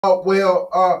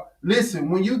Listen,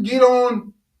 when you get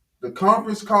on the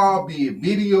conference call, be it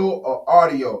video or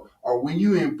audio, or when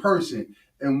you in person,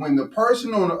 and when the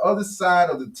person on the other side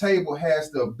of the table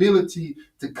has the ability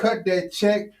to cut that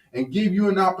check and give you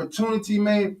an opportunity,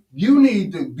 man, you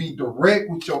need to be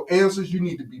direct with your answers. You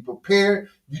need to be prepared.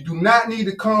 You do not need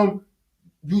to come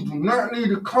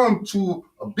to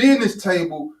a business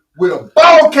table with a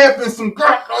ball cap and some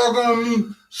god on me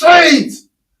shades.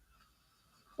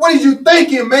 What are you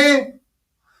thinking, man?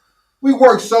 We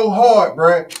work so hard,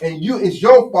 bruh, and it's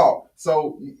your fault.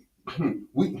 So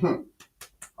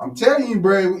I'm telling you,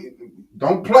 bruh,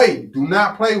 don't play. Do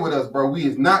not play with us, bro. We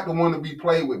is not the one to be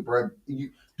played with, bruh. You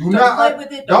do Don't not play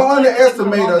with it. don't play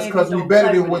underestimate us because we don't better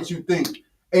play than with what it. you think.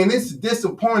 And it's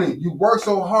disappointing. You work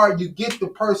so hard, you get the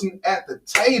person at the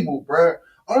table, bruh.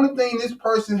 Only thing this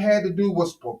person had to do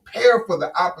was prepare for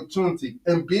the opportunity.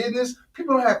 In business,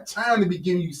 people don't have time to be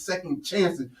giving you second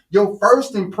chances. Your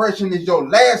first impression is your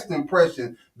last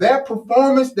impression. That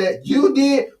performance that you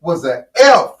did was an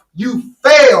F. You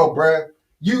failed, bruh.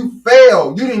 You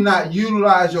failed. You did not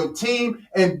utilize your team.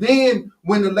 And then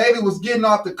when the lady was getting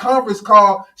off the conference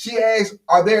call, she asked,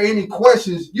 "Are there any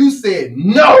questions?" You said,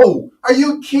 "No." Are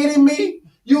you kidding me?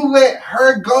 You let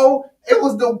her go. It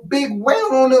was the big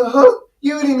whale on the hook.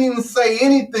 You didn't even say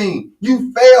anything.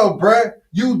 You failed, bruh.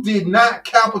 You did not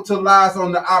capitalize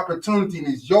on the opportunity, and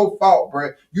it's your fault,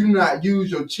 bruh. You did not use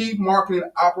your your chief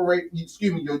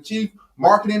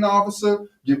marketing officer,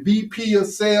 your VP of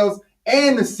sales,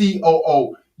 and the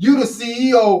COO. You the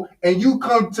CEO, and you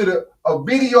come to a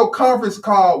video conference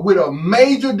call with a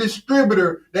major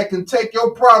distributor that can take your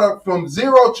product from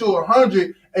 0 to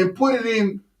 100 and put it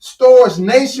in stores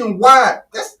nationwide.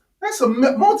 That's a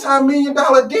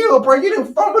multi-million-dollar deal, bro. You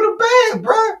didn't fumble the bag,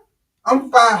 bro. I'm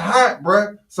fire hot,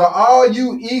 bro. So all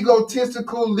you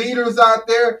egotistical leaders out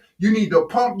there, you need to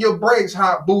pump your brakes,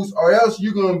 hot boots, or else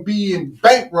you're gonna be in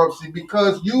bankruptcy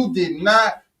because you did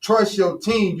not trust your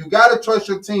team. You gotta trust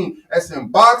your team. That's in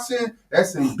boxing,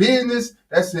 that's in business,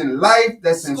 that's in life,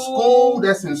 that's in school,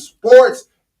 that's in sports.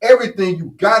 Everything,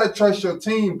 you gotta trust your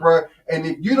team, bro. And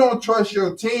if you don't trust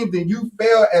your team, then you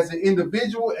fail as an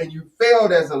individual and you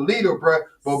failed as a leader, bro.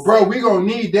 But bro, we gonna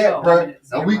need that, bro.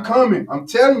 And we coming. I'm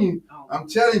telling you.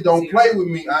 Don't play with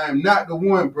me. I am not the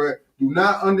one, bro. Do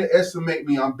not underestimate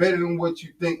me. I'm better than what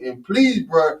you think. And please,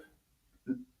 bro,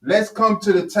 let's come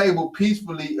to the table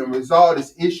peacefully and resolve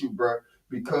this issue, bro.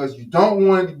 Because you don't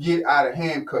want it to get out of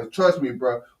hand. Because trust me,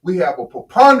 bro, we have a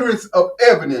preponderance of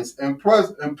evidence, and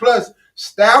plus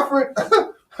Stafford,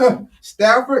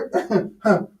 Stafford,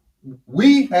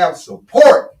 we have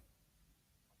support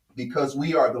because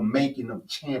we are the making of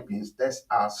champions. That's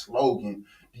our slogan.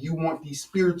 Do you want these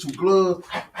spiritual gloves?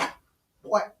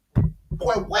 What?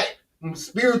 Boy, what?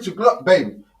 Spiritual gloves,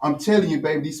 baby. I'm telling you,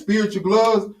 baby, these spiritual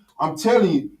gloves, I'm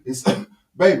telling you, it's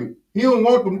baby, he don't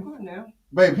want them.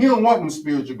 Baby, he don't want them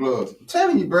spiritual gloves. I'm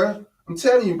telling you, bro. I'm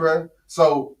telling you, bro.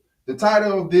 So the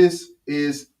title of this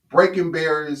is Breaking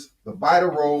Barriers, the vital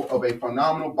role of a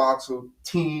phenomenal boxer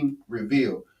team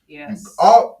revealed. Yes.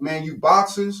 You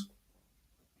boxers,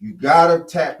 you gotta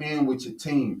tap in with your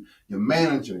team, your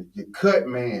manager, your cut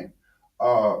man,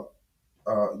 your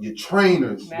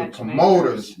trainers, your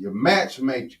promoters, your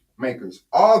matchmakers.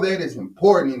 All that is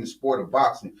important in the sport of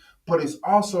boxing, but it's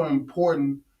also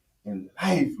important in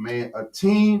life, man. A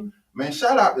team, man.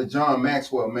 Shout out to John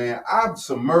Maxwell, man. I've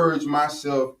submerged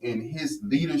myself in his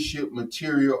leadership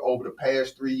material over the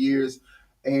past 3 years,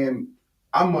 and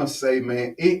I must say,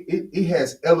 man, it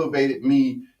has elevated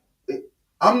me.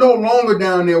 I'm no longer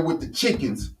down there with the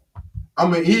chickens.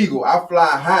 I'm an eagle. I fly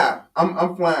high.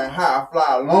 I'm flying high. I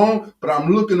fly alone, but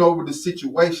I'm looking over the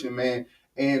situation, man.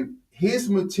 And his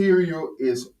material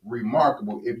is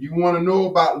remarkable. If you want to know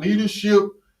about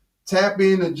leadership, tap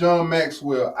into John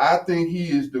Maxwell. I think he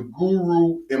is the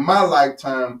guru in my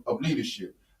lifetime of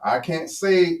leadership. I can't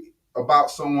say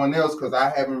about someone else because I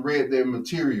haven't read their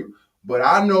material, but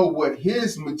I know what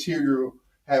his material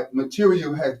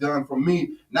has done for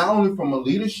me, not only from a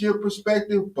leadership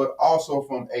perspective, but also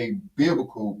from a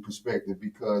biblical perspective,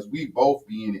 because we both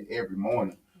be in it every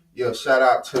morning. Yeah, shout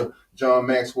out to John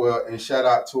Maxwell and shout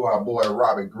out to our boy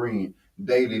Robert Greene.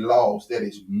 Daily laws. That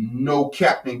is no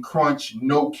Captain Crunch,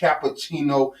 no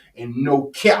cappuccino, and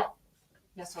no cap.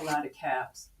 That's a lot of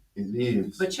caps. It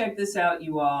is. But check this out,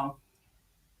 you all.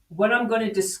 What I'm going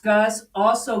to discuss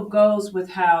also goes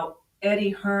with how Eddie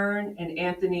Hearn and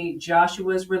Anthony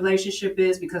Joshua's relationship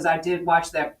is, because I did watch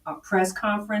that press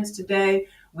conference today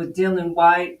with Dylan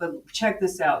White. But check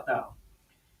this out, though.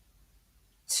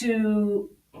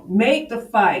 To make the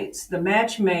fights, the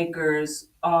matchmakers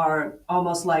are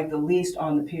almost like the least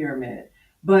on the pyramid.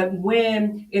 But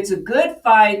when it's a good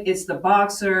fight, it's the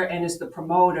boxer and it's the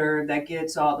promoter that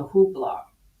gets all the hoopla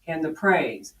and the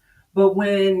praise. But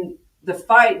when the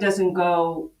fight doesn't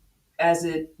go as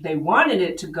they wanted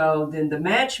it to go, then the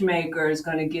matchmaker is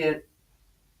going to get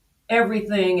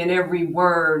everything and every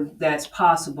word that's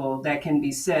possible that can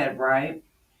be said, right?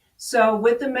 So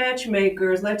with the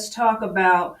matchmakers, let's talk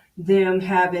about them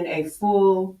having a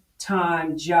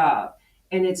full-time job.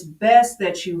 And it's best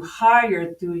that you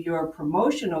hire through your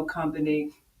promotional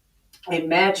company a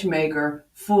matchmaker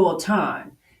full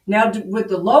time. Now, with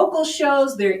the local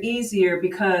shows, they're easier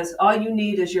because all you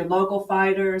need is your local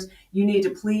fighters. You need to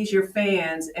please your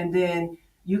fans, and then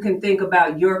you can think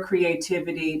about your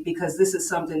creativity because this is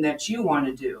something that you want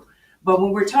to do. But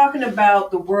when we're talking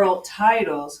about the world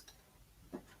titles,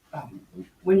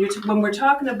 when we're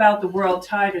talking about the world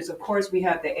titles, of course we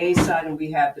have the A side and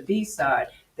we have the B side.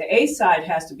 The A side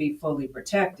has to be fully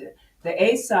protected. The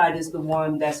A side is the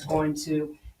one that's going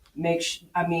to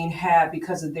have,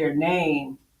 because of their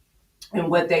name and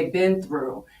what they've been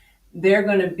through, they're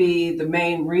going to be the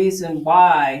main reason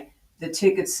why the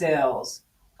ticket sales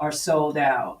are sold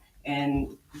out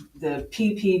and the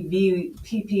PPV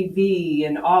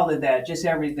and all of that, just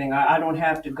everything. I don't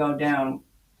have to go down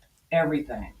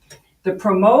everything. The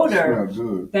promoter,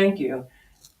 good. thank you,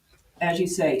 as you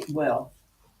say, well,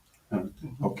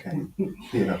 Okay.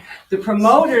 Yeah. the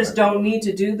promoters don't need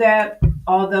to do that,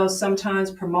 although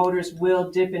sometimes promoters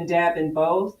will dip and dab in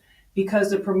both,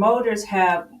 because the promoters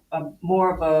have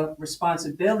more of a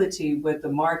responsibility with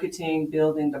the marketing,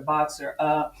 building the boxer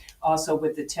up, also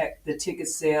with the ticket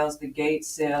sales, the gate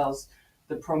sales,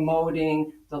 the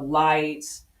promoting, the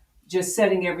lights, just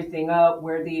setting everything up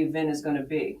where the event is going to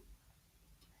be.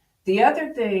 The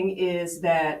other thing is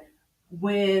that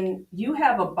when you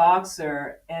have a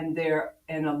boxer and they're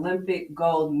an Olympic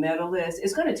gold medalist,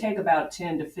 it's going to take about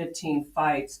 10 to 15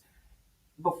 fights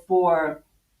before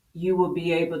you will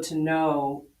be able to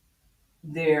know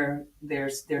their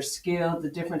skill, the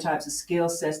different types of skill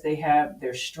sets they have,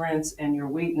 their strengths and your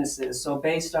weaknesses. So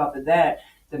based off of that,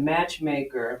 the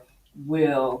matchmaker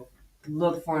will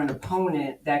look for an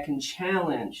opponent that can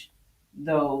challenge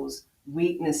those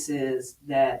weaknesses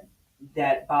that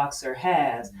boxer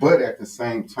has. But at the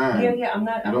same time, Yeah, I'm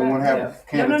not. you I'm don't not. want to have Yeah. a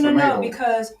can of tomato. No,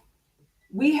 because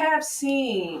we have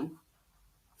seen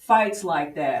fights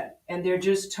like that, and they're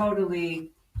just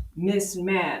totally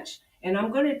mismatched. And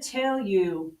I'm going to tell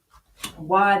you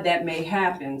why that may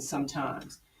happen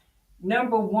sometimes.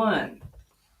 Number one,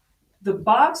 the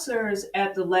boxers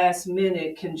at the last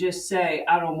minute can just say,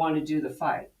 I don't want to do the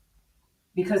fight.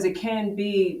 Because it can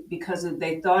be because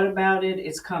they thought about it,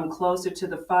 it's come closer to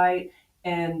the fight,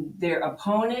 and their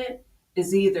opponent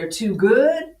is either too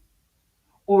good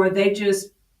or they just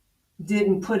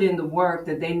didn't put in the work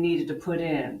that they needed to put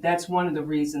in. That's one of the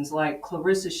reasons, like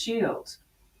Clarissa Shields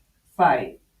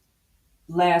fight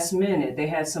last minute. They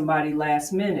had somebody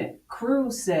last minute.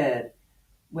 Cruz said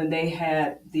when they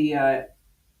had the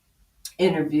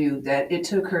interview that it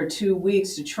took her 2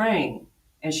 weeks to train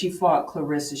and she fought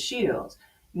Clarissa Shields.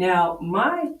 Now,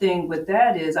 my thing with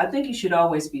that is I think you should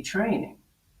always be training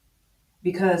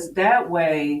because that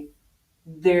way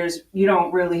you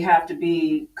don't really have to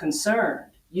be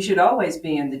concerned. You should always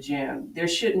be in the gym. There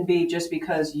shouldn't be just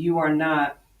because you are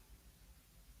not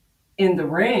in the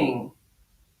ring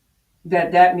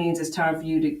that means it's time for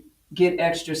you to get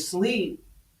extra sleep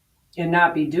and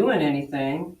not be doing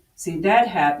anything. See, that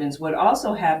happens. What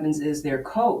also happens is their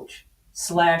coach /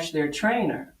 their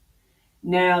trainer.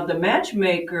 Now, the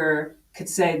matchmaker could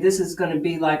say this is going to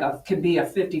be could be a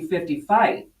 50-50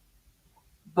 fight,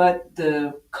 but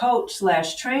the coach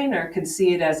 / trainer can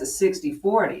see it as a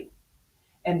 60-40.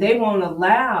 And they won't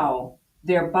allow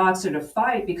their boxer to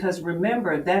fight because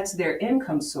remember, that's their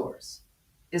income source,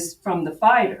 is from the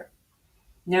fighter.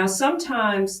 Now,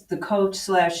 sometimes the coach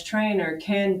 / trainer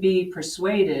can be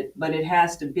persuaded, but it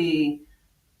has to be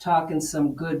talking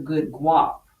some good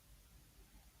guap.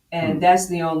 And that's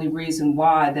the only reason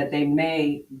why that they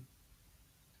may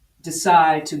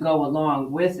decide to go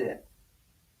along with it.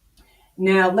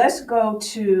 Now, let's go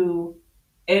to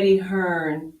Eddie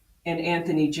Hearn and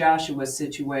Anthony Joshua's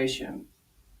situation.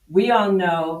 We all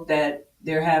know that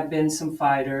there have been some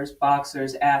fighters,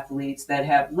 boxers, athletes that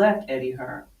have left Eddie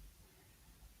Hearn.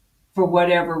 For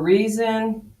whatever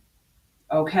reason,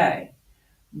 okay.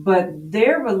 But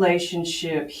their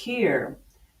relationship here,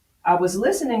 I was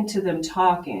listening to them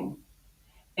talking,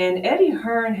 and Eddie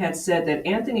Hearn had said that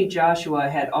Anthony Joshua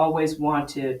had always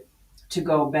wanted to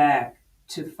go back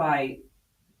to fight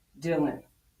Dylan.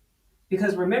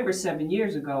 Because remember 7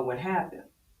 years ago what happened.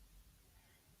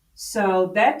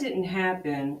 So that didn't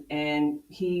happen, and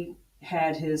he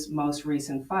had his most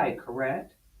recent fight,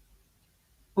 correct?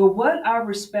 But what I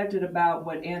respected about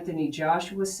what Anthony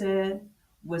Joshua said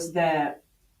was that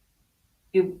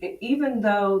even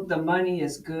though the money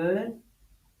is good,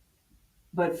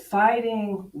 but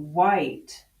fighting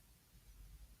White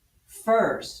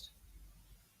first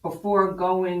before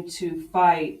going to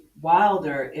fight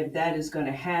Wilder, if that is going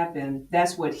to happen,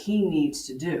 that's what he needs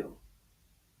to do.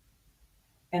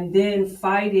 And then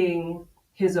fighting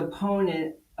his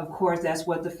opponent, of course, that's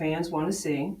what the fans want to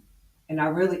see. And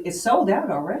it's sold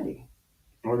out already.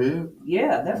 Oh, it is?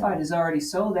 Yeah, that fight is already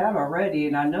sold out already.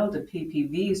 And I know the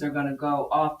PPVs are going to go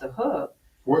off the hook.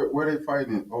 Where they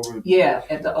fighting over? Yeah,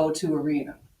 at the O2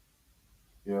 Arena.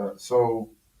 Yeah, so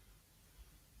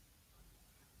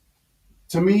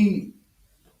to me,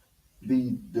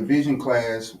 the division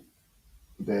class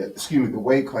the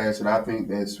weight class that I think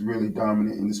that's really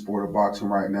dominant in the sport of boxing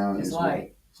right now It's is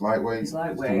light. It's lightweight. It's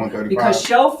lightweight. It's the 135. Because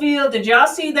Schofield, did y'all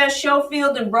see that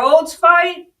Schofield and Rhodes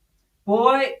fight?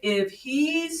 Boy, if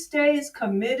he stays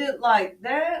committed like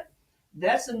that,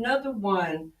 that's another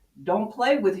one. Don't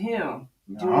play with him.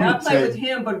 Do not play with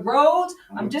him. But Rhodes,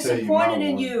 I'm disappointed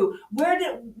in you. Where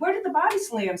did the body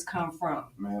slams come from?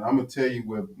 Man, I'm gonna tell you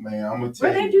where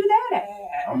they do that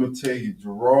at? I'm gonna tell you,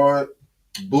 Gerard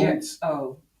Boots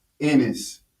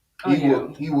Ennis.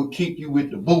 He will kick you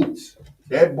with the boots.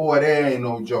 That boy there ain't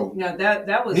no joke. No,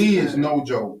 that was he good. Is no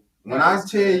joke. When I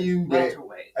tell you that,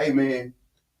 hey man,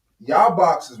 y'all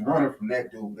boxers running from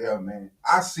that dude there, man.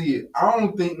 I see it. I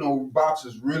don't think no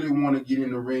boxers really want to get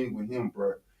in the ring with him,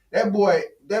 bro. That boy,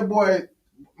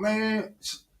 man,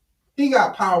 he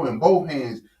got power in both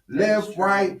hands. Left,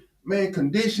 right, man,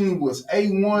 conditioning was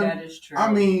A1. That is true.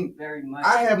 I mean, very much.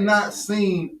 I have not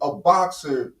seen a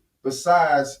boxer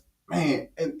besides, man,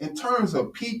 in terms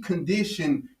of peak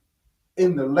condition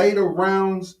in the later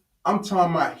rounds, I'm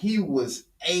talking about he was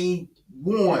A1.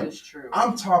 That is true.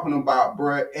 I'm talking about,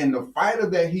 bruh, and the fighter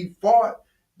that he fought,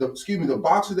 the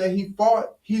boxer that he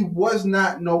fought, he was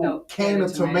not no can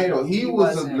of tomato. He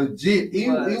was a legit, he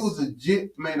was a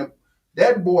legit, man.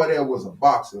 That boy there was a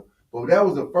boxer. But that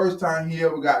was the first time he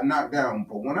ever got knocked down.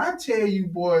 But when I tell you,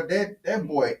 boy, that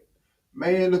boy,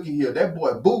 man, look at here. That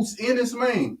boy Boots Ennis,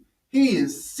 man. He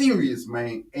is serious,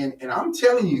 man. And I'm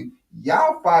telling you,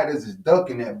 y'all fighters is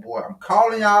ducking that boy. I'm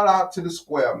calling y'all out to the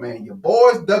square, man. Your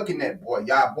boys ducking that boy.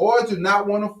 Y'all boys do not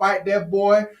want to fight that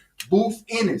boy, Boots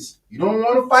Ennis. You don't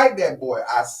want to fight that boy.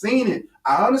 I seen it.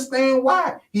 I understand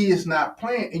why. He is not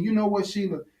playing. And you know what,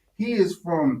 Sheila? He is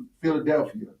from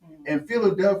Philadelphia. And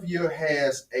Philadelphia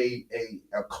has a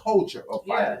culture of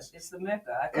fighters. Yeah, it's the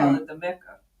Mecca. I call it the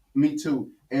Mecca. Me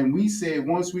too. And we said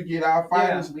once we get our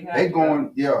fighters, they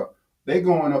going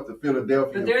up to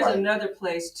Philadelphia. But there's another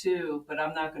place too, but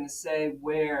I'm not going to say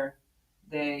where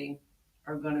they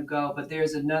are going to go. But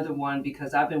there's another one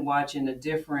because I've been watching a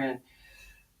different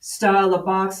style of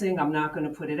boxing. I'm not going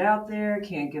to put it out there.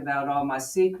 Can't give out all my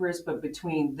secrets. But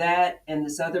between that and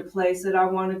this other place that I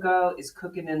want to go, is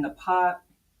cooking in the pot.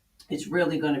 It's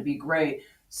really going to be great.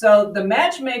 So the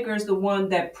matchmaker is the one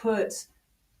that puts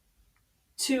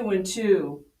 2 and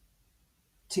 2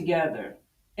 together.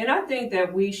 And I think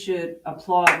that we should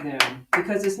applaud them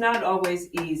because it's not always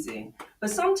easy.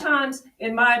 But sometimes,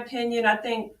 in my opinion, I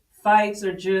think fights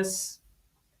are just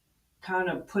kind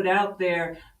of put out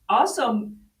there. Also,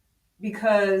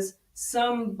 because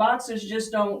some boxers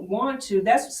just don't want to.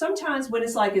 That's sometimes when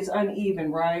it's like it's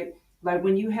uneven, right? Like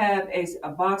when you have a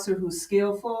boxer who's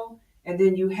skillful and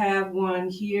then you have one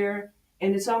here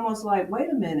and it's almost like,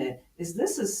 wait a minute, is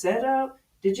this a setup?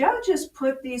 Did y'all just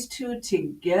put these two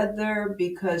together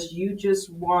because you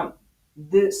just want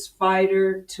this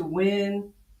fighter to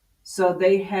win so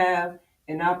they have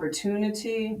an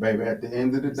opportunity? Baby, at the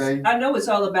end of the day, I know it's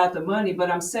all about the money, but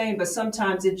I'm saying, but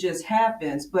sometimes it just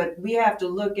happens. But we have to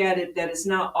look at it that it's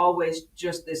not always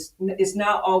just this. It's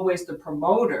not always the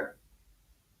promoter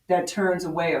that turns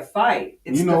away a fight.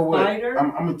 It's the fighter.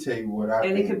 I'm gonna tell you what I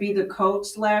think. And it could be the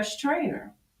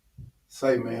coach/trainer.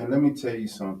 Say, man, let me tell you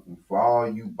something. For all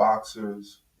you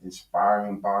boxers,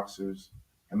 inspiring boxers,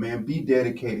 and man, be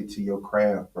dedicated to your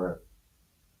craft, bro.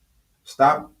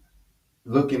 Stop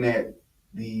looking at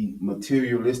the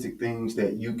materialistic things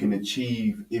that you can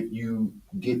achieve if you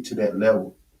get to that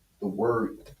level. The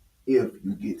word, if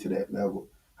you get to that level.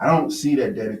 I don't see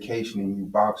that dedication in you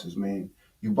boxers, man.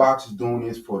 You boxers doing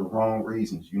this for the wrong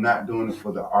reasons. You're not doing it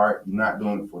for the art. You're not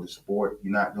doing it for the sport.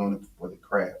 You're not doing it for the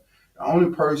craft. The only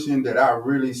person that I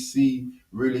really see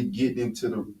really get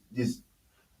into this,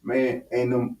 man,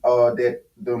 and them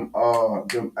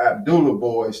Abdullah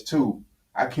boys too.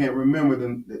 I can't remember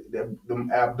them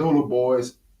Abdullah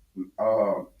boys.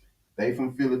 They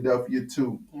from Philadelphia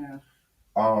too. Yeah.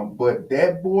 But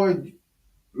that boy,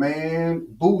 man,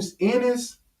 Boots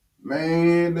Ennis,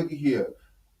 man, look at here.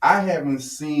 I haven't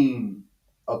seen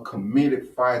a committed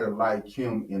fighter like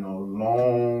him in a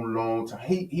long, long time.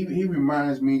 He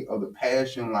reminds me of the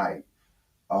passion like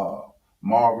uh,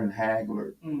 Marvin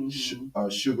Hagler,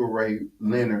 Sugar Ray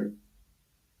Leonard,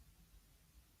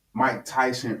 Mike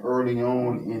Tyson early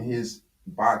on in his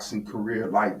boxing career,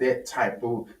 like that type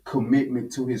of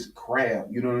commitment to his craft.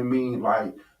 You know what I mean?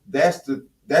 Like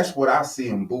that's what I see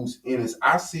in Boots Ennis.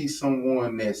 I see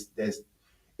someone that's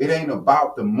it ain't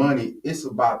about the money, it's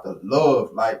about the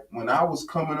love. Like when I was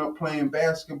coming up playing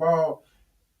basketball,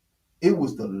 it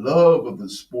was the love of the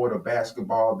sport of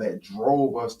basketball that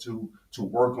drove us to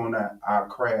work on our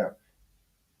craft.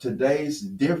 Today's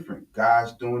different.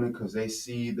 Guys doing it because they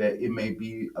see that it may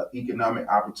be an economic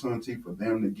opportunity for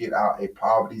them to get out a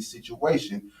poverty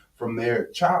situation from their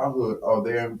childhood or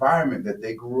their environment that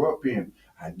they grew up in.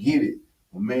 I get it.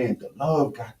 But man, the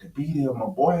love got to be there, my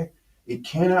boy. It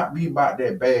cannot be about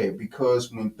that bad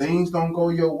because when things don't go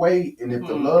your way and if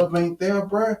the love ain't there,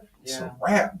 bruh, it's a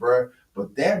wrap, bruh.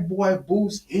 But that boy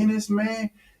Boost Ennis, man,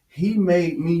 he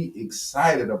made me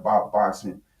excited about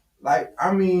boxing. Like,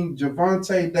 I mean,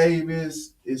 Javante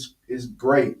Davis is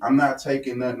great. I'm not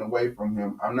taking nothing away from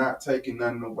him. I'm not taking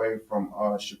nothing away from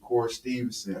Shakur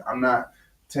Stevenson. I'm not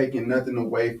taking nothing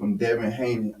away from Devin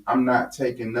Haney. I'm not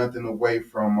taking nothing away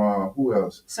from who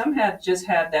else? Some have just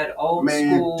had that old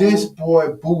man, school. This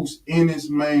boy Boost Ennis,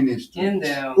 man, is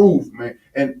the truth, man.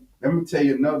 And let me tell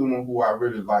you another one who I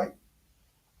really like.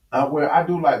 I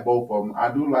do like both of them.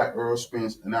 I do like Earl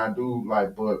Spence and I do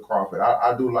like Bud Crawford.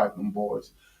 I do like them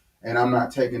boys. And I'm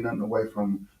not taking nothing away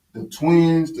from the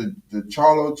twins, the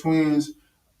Charlo twins.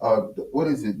 What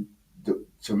is it? The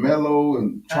Chamelo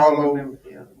and Charlo. I don't remember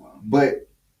the other one. But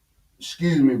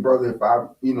excuse me, brother, if I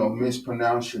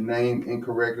mispronounce your name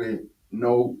incorrectly.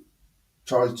 No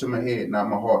charge to my head, not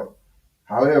my heart.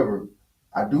 However,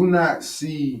 I do not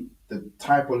see the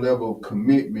type of level of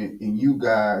commitment in you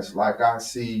guys like I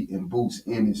see in Boots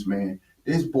Ennis, man.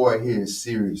 This boy here is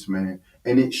serious, man.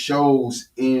 And it shows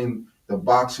in the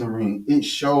boxing ring. It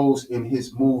shows in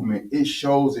his movement. It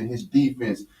shows in his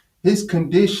defense. His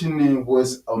conditioning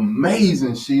was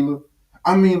amazing, Sheila.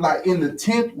 I mean, like in the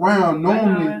 10th round,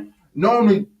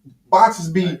 normally boxers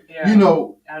be,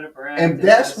 out of breath, and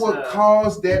that's what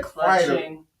caused that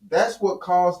fighter. That's what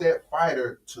caused that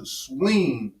fighter to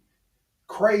swing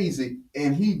crazy,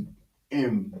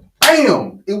 and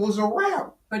bam, it was a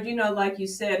wrap. But like you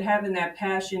said, having that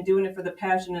passion, doing it for the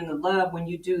passion and the love. When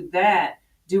you do it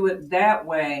that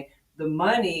way, the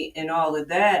money and all of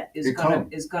that is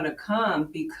gonna come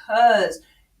because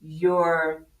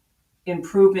you're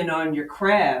improving on your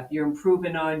craft, you're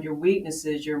improving on your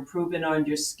weaknesses, you're improving on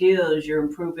your skills, you're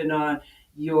improving on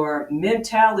your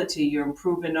mentality, you're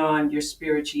improving on your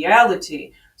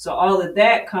spirituality. So all of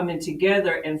that coming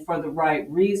together and for the right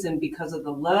reason because of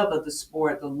the love of the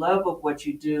sport, the love of what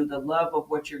you do, the love of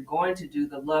what you're going to do,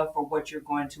 the love for what you're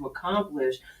going to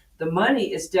accomplish. The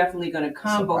money is definitely going to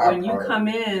come, but when you come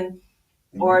in,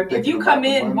 or if you come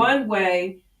in one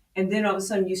way and then all of a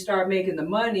sudden you start making the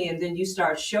money and then you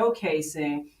start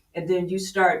showcasing and then you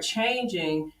start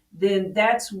changing, then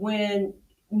that's when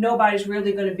nobody's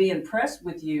really going to be impressed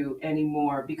with you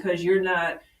anymore because you're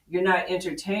not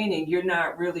entertaining, you're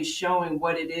not really showing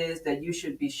what it is that you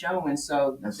should be showing.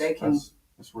 So that's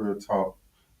real talk.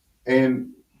 And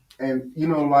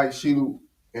like Sheila,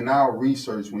 in our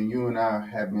research, when you and I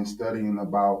have been studying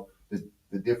about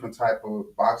the different type of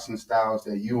boxing styles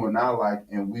that you and I like,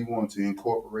 and we want to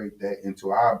incorporate that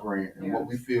into our brand and what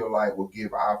we feel like will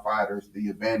give our fighters the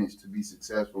advantage to be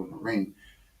successful in the ring.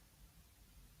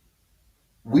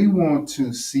 We want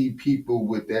to see people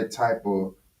with that type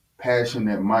of passion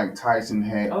that Mike Tyson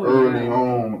had early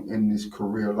on in his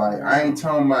career. Like I'm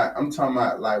talking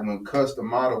about like when Cus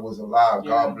D'Amato was alive,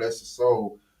 God bless his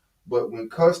soul. But when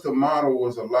Cus D'Amato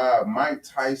was alive, Mike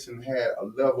Tyson had a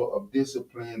level of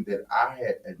discipline that I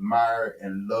had admired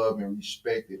and loved and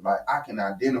respected. Like I can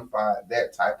identify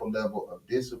that type of level of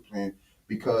discipline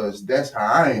because that's how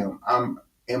I am. I'm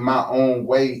in my own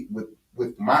way with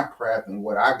my craft and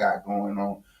what I got going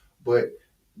on. But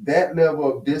that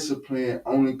level of discipline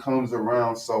only comes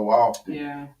around so often.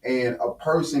 Yeah. And a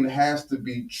person has to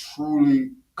be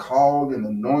truly called and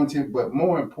anointed, but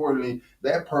more importantly,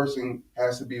 that person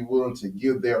has to be willing to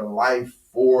give their life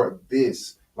for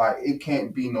this. Like it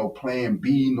can't be no plan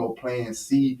B, no plan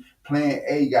C. Plan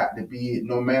A got to be it.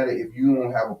 No matter if you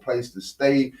don't have a place to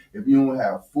stay, if you don't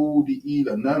have food to eat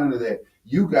or none of that,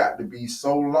 you got to be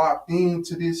so locked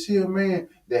into this here, man,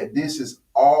 that this is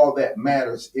all that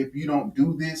matters. If you don't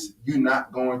do this, you're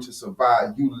not going to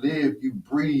survive. You live, you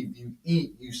breathe, you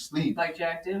eat, you sleep. Like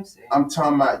Jack Dempsey. I'm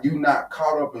talking about you're not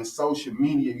caught up in social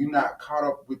media. You're not caught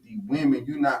up with the women.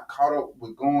 You're not caught up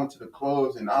with going to the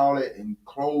clubs and all that and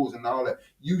clothes and all that.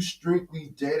 You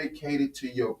strictly dedicated to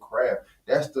your craft.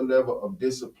 That's the level of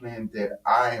discipline that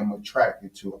I am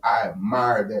attracted to. I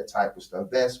admire that type of stuff.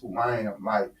 That's who I am.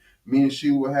 Like, me and she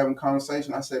were having a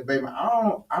conversation. I said, baby,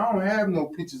 I don't have no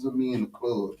pictures of me in the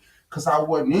club. Cause I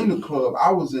wasn't in the club.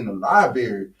 I was in the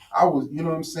library. I was, you know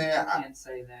what I'm saying? I can't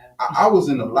say that. I was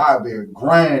in the library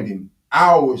grinding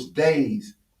hours,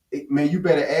 days. Man, you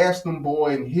better ask them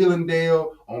boy in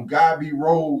Hillendale on Godby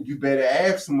Road. You better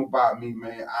ask them about me,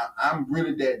 man. I'm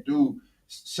really that dude.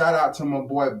 Shout out to my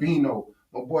boy Bino.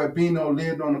 My boy Bino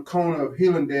lived on the corner of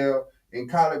Hillendale in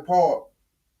College Park.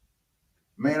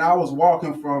 Man, I was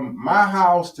walking from my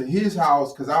house to his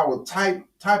house because I would type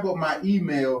up my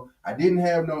email. I didn't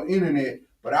have no internet,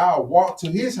 but I would walk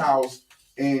to his house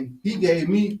and he gave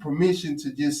me permission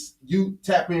to just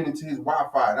tap into his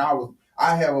Wi-Fi. And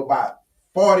I have about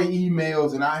 40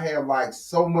 emails and I have like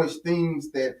so much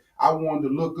things that I wanted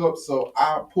to look up. So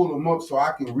I pull them up so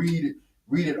I can read it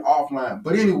offline.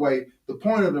 But anyway, the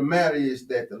point of the matter is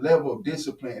that the level of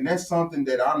discipline, and that's something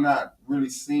that I'm not really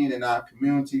seeing in our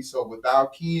community. So with our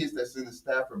kids that's in the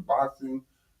Stafford Boxing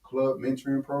Club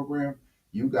mentoring program,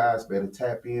 you guys better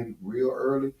tap in real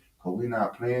early because we're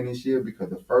not playing this year, because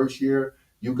the first year,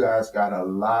 you guys got a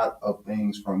lot of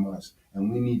things from us,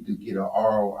 and we need to get a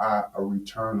ROI, a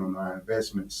return on our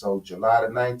investment. So July the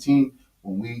 19th,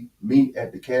 when we meet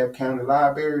at the Cobb County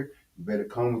Library, you better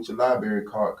come with your library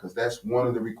card because that's one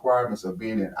of the requirements of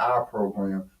being in our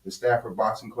program. The Stafford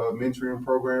Boxing Club mentoring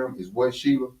program is what,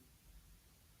 Sheila?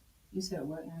 You said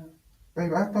what now?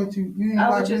 Baby, I thought you didn't I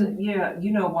like was just, it. yeah,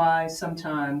 you know why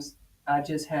sometimes I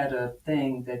just had a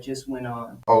thing that just went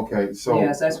on. Okay, so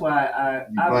yes, that's why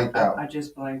I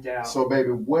just blanked out. So baby,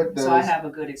 what does... So I have a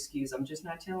good excuse. I'm just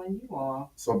not telling you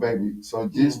all. So baby, so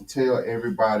just tell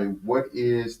everybody what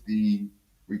is the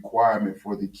requirement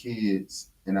for the kids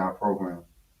in our program.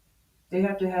 They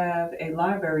have to have a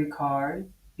library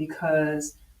card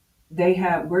because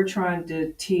we're trying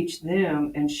to teach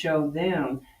them and show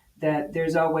them that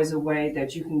there's always a way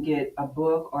that you can get a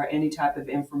book or any type of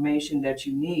information that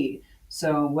you need.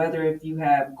 So whether if you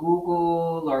have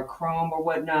Google or Chrome or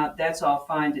whatnot, that's all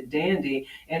fine and dandy.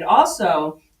 And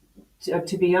also,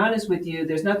 to be honest with you,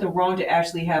 there's nothing wrong to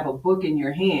actually have a book in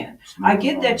your hand. I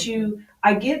get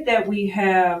that we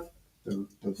have,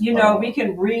 we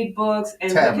can read books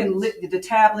and tablets. We can the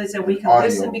tablets and we can audio.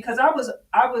 Listen, because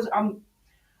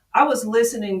I was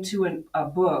listening to a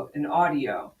book, an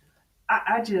audio.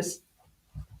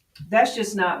 That's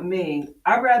just not me.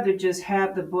 I'd rather just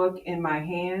have the book in my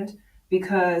hand,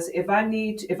 because if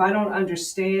I don't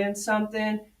understand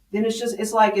something, then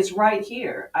it's like it's right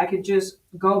here. I could just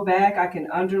go back, I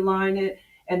can underline it,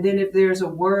 and then if there's a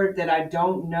word that I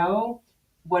don't know,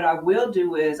 what I will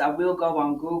do is I will go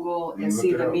on Google and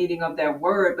see the meaning of that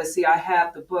word, but see, I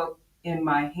have the book in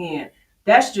my hand.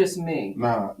 That's just me.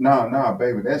 Nah,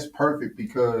 baby, that's perfect,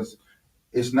 because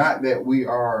it's not that we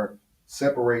are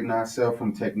separating ourselves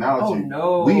from technology. Oh,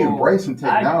 no. We embracing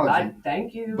technology.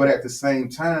 Thank you. But at the same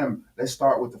time, let's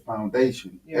start with the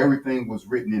foundation. Yeah. Everything was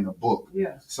written in a book.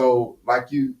 Yes. So like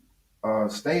you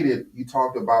stated, you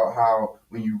talked about how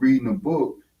when you're reading a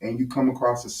book and you come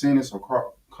across a sentence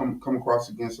or come across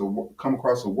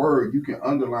a word, you can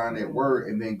underline that word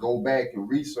and then go back and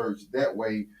research. That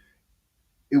way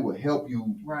it will help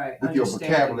you with your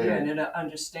vocabulary. Yeah, and it'll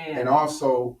understand. And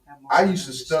also, I used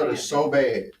to stutter so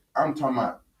bad. I'm talking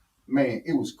about, man,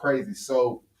 it was crazy.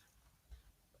 So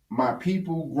my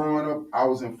people growing up, I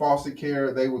was in foster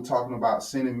care. They were talking about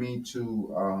sending me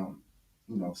to,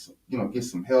 get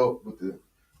some help with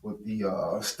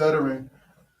the stuttering.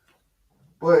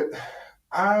 But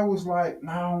I was like,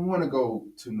 no, I don't want to go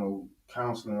to no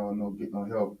counseling or get no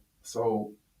help.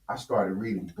 So I started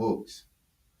reading books.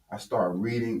 I started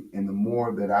reading, and the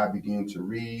more that I began to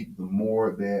read, the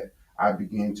more that I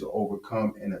began to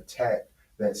overcome and attack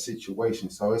that situation.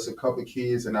 So it's a couple of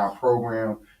kids in our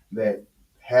program that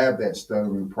have that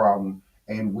stuttering problem,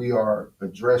 and we are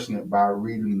addressing it by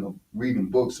reading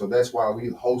books. So that's why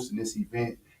we're hosting this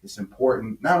event. It's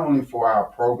important not only for our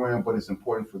program, but it's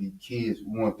important for the kids.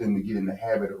 We want them to get in the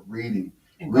habit of reading.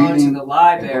 And going to the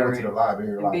library. And going to the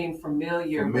library. And being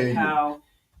familiar with how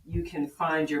you can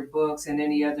find your books and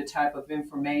any other type of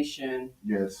information,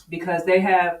 Yes. because they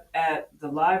have at the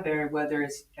library, whether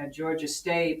it's at Georgia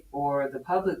State or the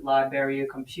public library, a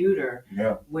computer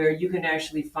Yeah. where you can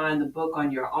actually find the book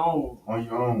on your own. On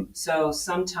your own. So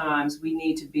sometimes we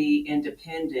need to be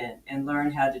independent and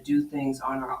learn how to do things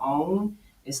on our own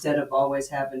instead of always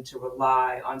having to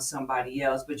rely on somebody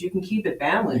else. But you can keep it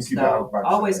balanced, though.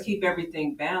 Always keep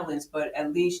everything balanced, but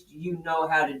at least you know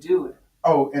how to do it.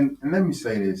 Oh, and let me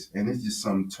say this, and it's just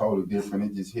something totally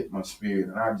different. It just hit my spirit,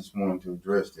 and I just wanted to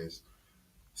address this.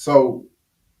 So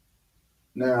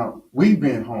now we've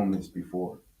been homeless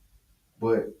before,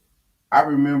 but I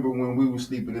remember when we were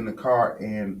sleeping in the car,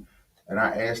 and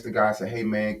I asked the guy, I said, "Hey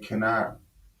man, can I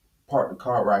park the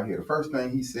car right here?" The first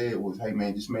thing he said was, "Hey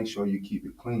man, just make sure you keep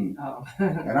it clean." Oh.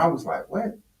 And I was like,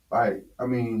 "What?" Like, I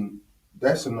mean,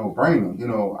 that's a no-brainer. You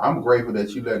know, I'm grateful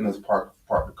that you letting us park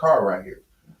the car right here.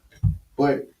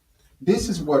 But this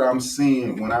is what I'm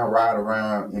seeing when I ride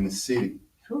around in the city.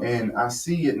 And I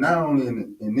see it not only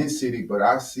in this city, but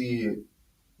I see it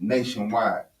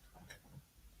nationwide.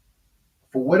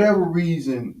 For whatever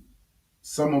reason,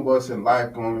 some of us in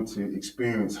life going to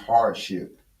experience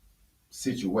hardship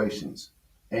situations.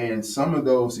 And some of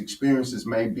those experiences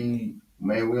may be,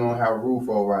 man, we don't have a roof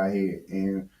over our head,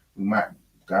 and we might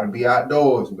got to be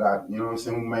outdoors. We got, you know what I'm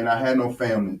saying? We may not have no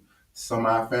family. Some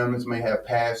of our families may have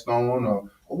passed on, or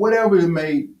whatever it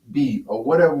may be, or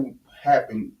whatever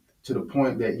happened to the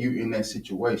point that you're in that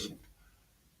situation.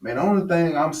 Man, the only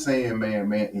thing I'm saying,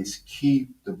 man, is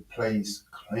keep the place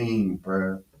clean,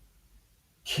 bro.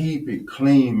 Keep it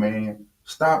clean, man.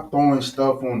 Stop throwing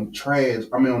stuff on the trash,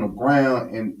 on the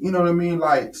ground, and you know what I mean?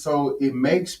 Like, so it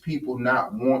makes people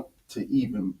not want to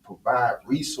even provide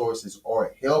resources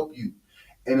or help you.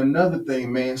 And another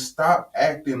thing, man, stop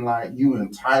acting like you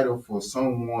entitled for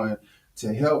someone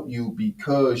to help you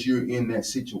because you're in that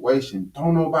situation.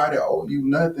 Don't nobody owe you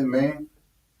nothing, man.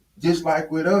 Just like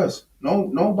with us,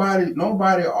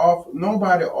 nobody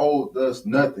owed us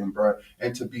nothing, bro.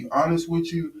 And to be honest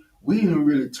with you, we didn't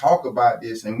really talk about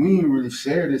this, and we didn't really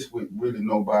share this with really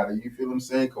nobody. You feel what I'm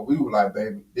saying? Because we were like,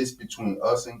 baby, this between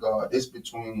us and God. This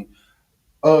between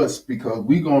us, because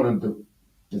we're gonna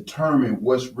determine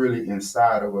what's really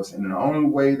inside of us, and the only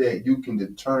way that you can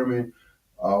determine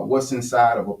what's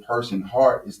inside of a person's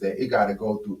heart is that it got to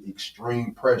go through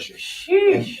extreme pressure.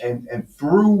 And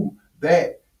through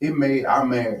that, it made our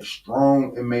marriage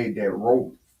strong. It made that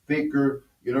rope thicker.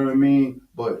 You know what I mean?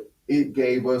 But it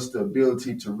gave us the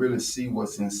ability to really see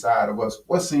what's inside of us.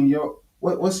 What's in your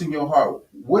heart?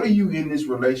 What are you in this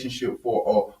relationship for,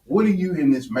 or what are you in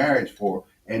this marriage for?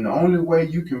 And the only way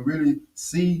you can really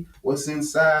see what's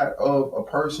inside of a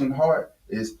person's heart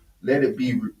is let it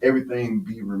be, everything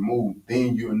be removed.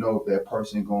 Then you'll know if that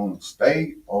person going to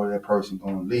stay or that person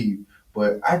going to leave.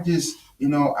 But I just,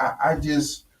 I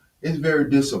just, it's very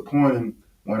disappointing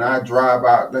when I drive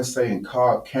out, let's say in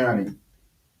Cobb County.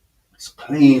 It's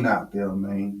clean out there,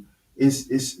 man. It's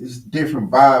different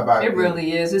vibe out there. It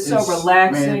really is. It's so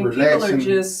relaxing. Man, People are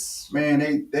just, man,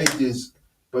 they just.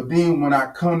 But then when I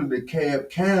come to DeKalb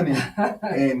County,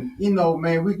 and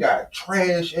man, we got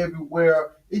trash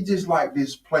everywhere. It's just like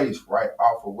this place right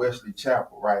off of Wesley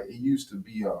Chapel, right? It used to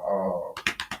be a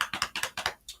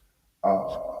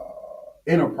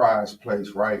enterprise place,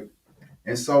 right?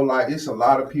 And so like it's a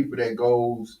lot of people that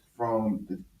goes from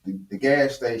the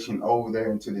gas station over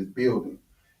there into this building.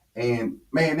 And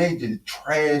man, they just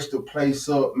trashed the place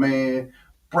up, man,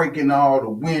 breaking all the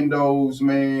windows,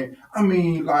 man. I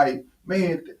mean, like,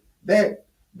 man, that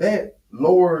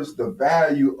lowers the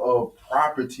value of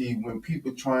property when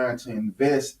people trying to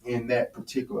invest in that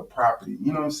particular property.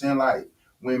 You know what I'm saying? Like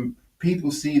when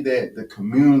people see that the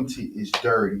community is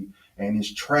dirty and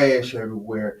it's trash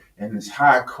everywhere and it's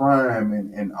high crime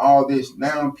and all this,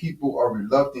 now people are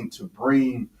reluctant to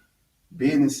bring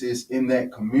businesses in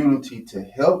that community to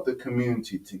help the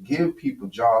community, to give people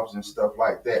jobs and stuff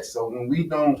like that. So when we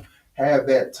don't have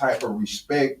that type of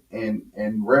respect and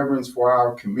reverence for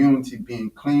our community being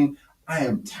clean, I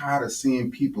am tired of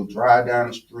seeing people drive down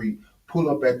the street, pull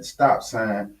up at the stop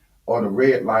sign or the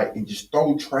red light and just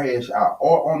throw trash out,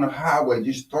 or on the highway,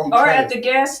 just throw trash. Or at the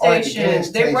gas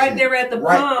station. They're right there at the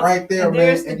pump. Right there, and man.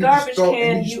 There's the garbage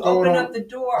can. You open up the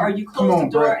door, or you close the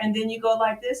door, and then you go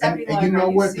like this. I'd be like, you know are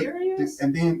you what? serious?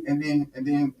 And then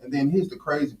here's the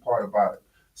crazy part about it.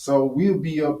 So we'll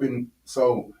be up in,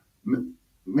 so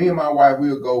me and my wife,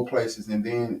 we'll go places, and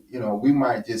then we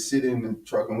might just sit in the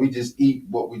truck and we just eat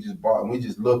what we just bought, and we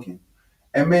just looking.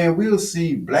 And man, we'll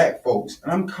see black folks,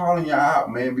 and I'm calling you out,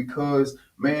 man, because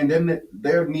man, then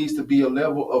there needs to be a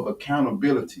level of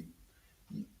accountability.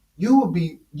 you would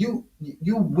be you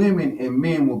women and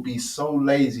men would be so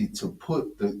lazy to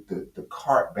put the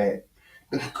cart back.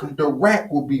 The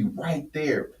rack will be right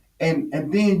there. And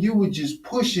then you would just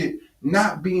push it,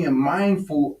 not being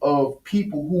mindful of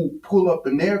people who pull up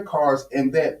in their cars,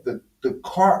 and that the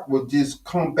cart will just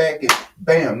come back and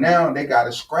bam, now they got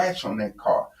a scratch on that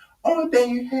car. Only thing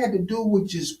you had to do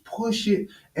was just push it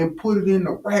and put it in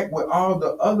the rack where all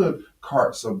the other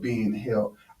carts are being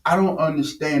held. I don't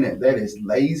understand that. That is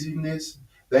laziness.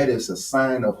 That is a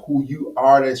sign of who you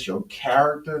are. That's your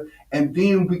character. And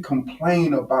then we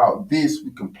complain about this,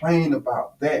 we complain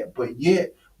about that, but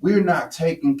yet we're not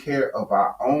taking care of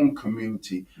our own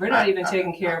community. We're not even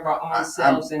taking care of our own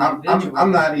selves individually.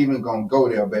 I'm not even going to go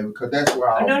there, baby, because that's where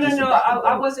I was No.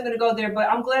 I wasn't going to go there, but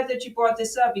I'm glad that you brought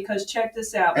this up, because check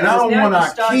this out. And I don't want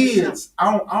our kids.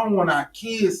 I don't want our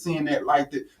kids seeing that like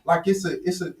that. Like it's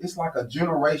like a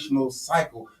generational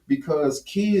cycle, because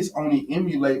kids only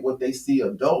emulate what they see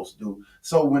adults do.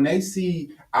 So when they see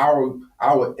our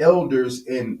elders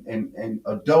and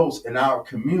adults in our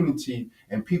community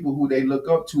and people who they look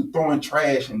up to throwing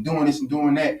trash and doing this and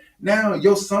doing that, now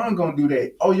your son gonna do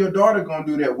that. Oh, your daughter gonna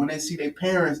do that when they see their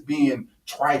parents being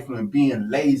trifling, being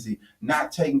lazy,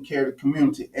 not taking care of the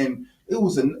community. And it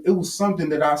was something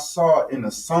that I saw in the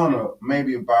sauna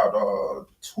maybe about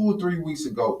 2 or 3 weeks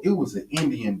ago. It was an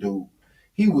Indian dude.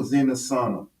 He was in the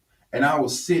sauna, and I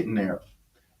was sitting there.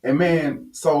 And man,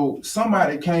 so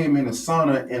somebody came in the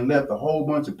sauna and left a whole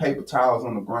bunch of paper towels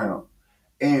on the ground.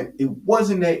 And it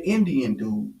wasn't that Indian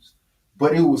dude's,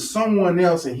 but it was someone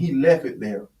else, and he left it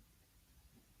there.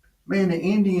 Man, the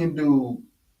Indian dude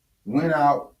went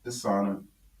out the sauna,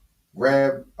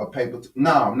 grabbed a paper.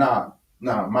 My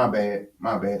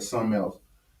bad, something else.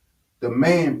 The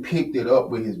man picked it up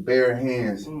with his bare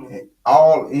hands,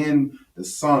 all in the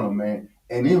sauna, man.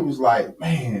 And it was like,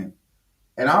 man.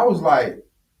 And I was like,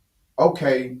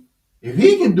 okay, if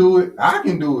he can do it, I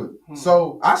can do it.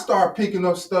 So I started picking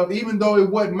up stuff, even though it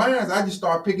wasn't mine. I just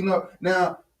started picking up.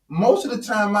 Now, most of the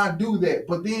time I do that,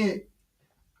 but then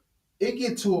it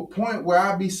get to a point where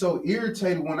I be so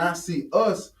irritated when I see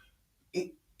us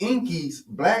Inkies,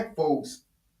 black folks,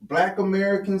 black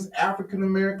Americans, African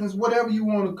Americans, whatever you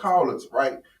want to call us,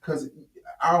 right? Because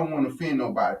I don't want to offend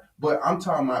nobody, but I'm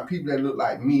talking about people that look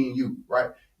like me and you,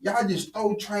 right? Y'all just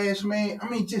throw trash, man. I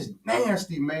mean, just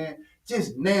nasty, man.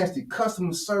 Just nasty.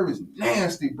 Customer service,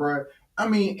 nasty, bro. I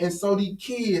mean, and so these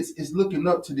kids is looking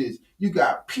up to this. You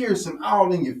got piercing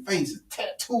all in your face,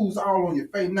 tattoos all on your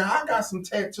face. Now, I got some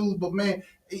tattoos, but man,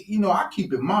 I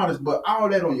keep it modest, but all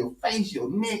that on your face, your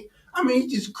neck, I mean,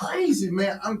 it's just crazy,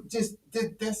 man. I'm just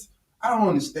that's I don't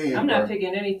understand. I'm not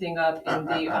picking anything up in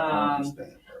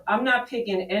the I'm not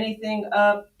picking anything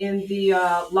up in the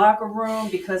locker room,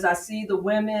 because I see the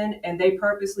women and they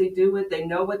purposely do it. They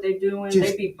know what they're doing.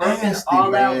 They be burping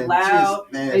all out loud.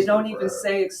 They don't even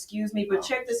say excuse me. But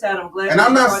check this out. I'm glad. And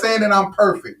I'm not saying that I'm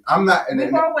perfect. I'm not. We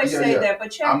always say that, but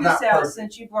check this out.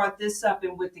 Since you brought this up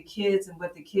and with the kids and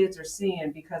what the kids are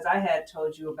seeing, because I had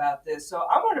told you about this. So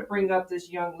I want to bring up this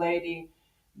young lady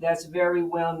that's very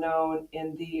well known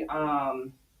in the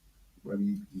What do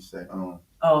you say?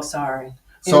 Oh, sorry.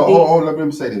 So, let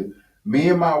me say this. Me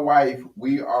and my wife,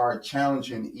 we are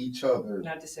challenging each other.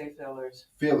 Not to say fillers.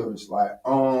 Fillers, like,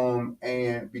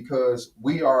 and because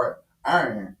we are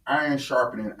iron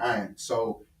sharpening iron.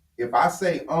 So if I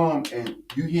say and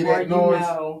you hear that noise,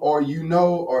 or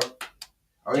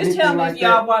just tell me if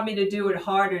y'all want me to do it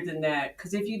harder than that.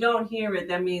 Because if you don't hear it,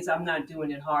 that means I'm not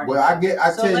doing it harder. Well,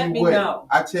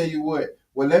 I tell you what.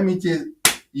 Well, let me just.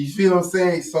 You feel what I'm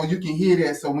saying? So you can hear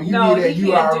that. So when you hear that,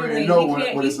 you already know what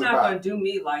it's about. He's not going to do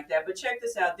me like that. But check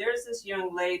this out. There's this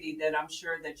young lady that I'm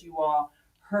sure that you all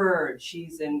heard.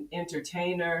 She's an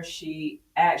entertainer. She's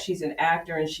an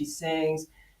actor, and she sings.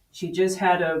 She just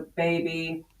had a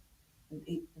baby.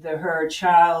 Her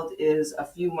child is a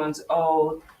few months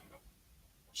old.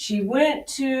 She went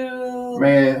to...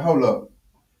 Man, hold up.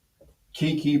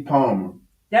 Keke Palmer.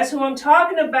 That's who I'm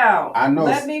talking about. I know.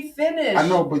 Let me finish. I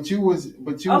know, but you was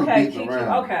getting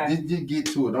around. Okay. Just get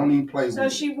to it. Don't even play with it. So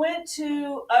she went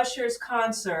to Usher's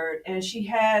concert, and she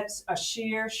had a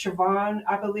Siobhan,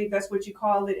 I believe that's what you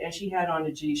call it, and she had on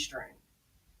a G-string.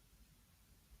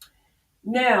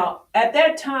 Now, at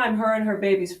that time, her and her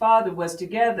baby's father was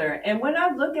together. And when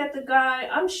I look at the guy,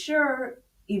 I'm sure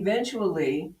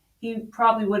eventually he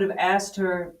probably would have asked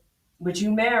her, would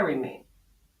you marry me?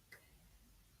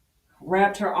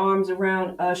 Wrapped her arms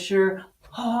around Usher,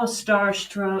 all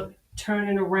starstruck,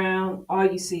 turning around.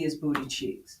 All you see is booty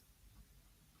cheeks.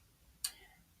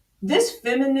 This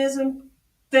feminism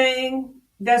thing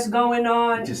that's going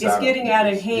on is getting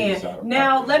out of hand.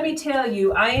 Now, let me tell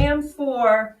you, I am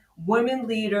for women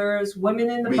leaders, women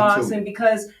in the Me boxing, too.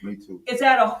 because Me too. it's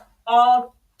at a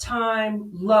all-time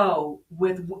low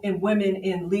in women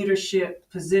in leadership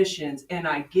positions, and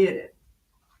I get it.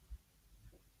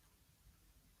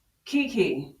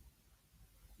 Kiki,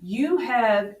 you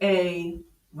have a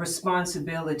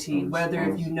responsibility, whether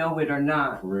if you know it or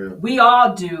not. For real. We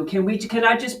all do. Can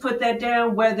I just put that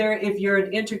down? Whether if you're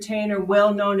an entertainer,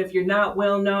 well known, if you're not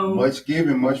well known. Much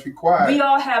given, much required. We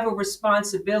all have a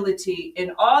responsibility,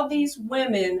 and all these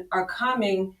women are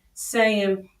coming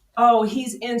saying, oh,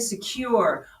 he's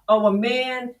insecure. Oh, a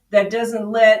man that doesn't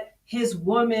let his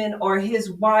woman or his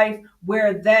wife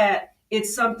wear that,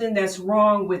 it's something that's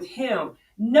wrong with him.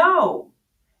 No,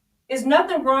 it's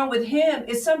nothing wrong with him.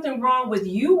 It's something wrong with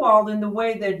you all in the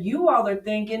way that you all are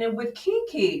thinking and with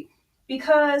Kiki.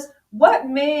 Because what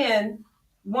man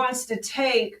wants to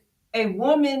take a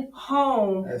woman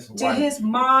home to his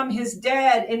mom, his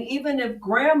dad, and even if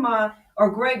grandma or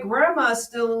great grandma is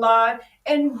still alive?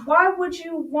 And why would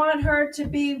you want her to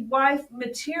be wife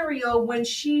material when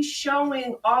she's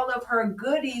showing all of her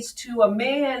goodies to a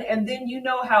man? And then you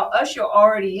know how Usher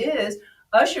already is.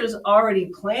 Usher's already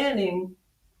planning.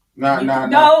 No.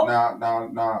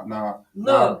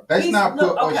 Look, let's not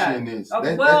put okay. Usher in this.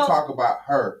 Okay, let's talk about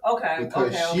her. Okay.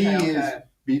 Because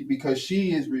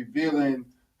she is revealing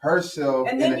herself.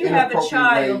 And then in you an have a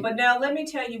child. way. But now let me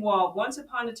tell you all, once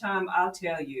upon a time, I'll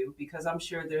tell you, because I'm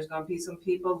sure there's going to be some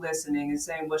people listening and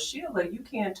saying, well, Sheila, you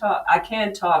can't talk. I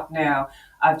can talk now.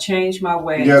 I've changed my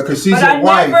ways. Yeah, because she's a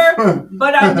wife.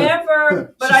 But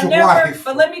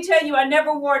let me tell you, I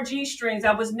never wore G-strings.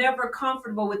 I was never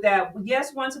comfortable with that.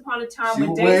 Yes, once upon a time she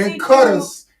when was Daisy wearing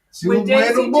cutters. She was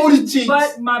wearing them booty cheeks.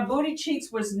 But my booty cheeks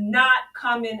was not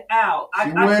coming out.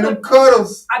 She wearing them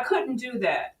cutters. I couldn't do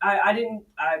that. I didn't.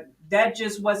 That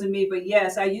just wasn't me. But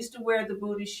yes, I used to wear the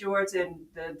booty shorts and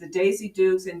the Daisy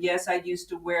Dukes, and yes, I used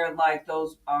to wear like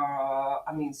those.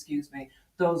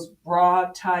 Those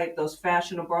bra type, those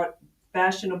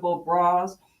fashionable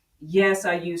bras. Yes,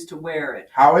 I used to wear it.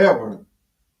 However,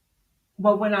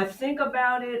 but when I think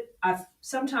about it,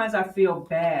 sometimes I feel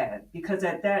bad because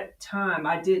at that time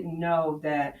I didn't know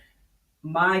that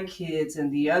my kids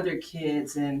and the other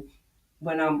kids, and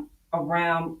when I'm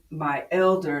around my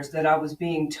elders, that I was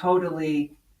being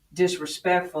totally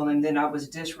disrespectful, and then I was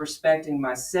disrespecting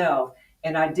myself,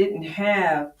 and I didn't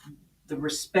have the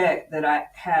respect that I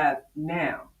have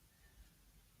now.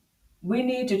 We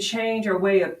need to change our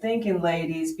way of thinking,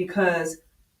 ladies, because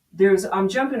I'm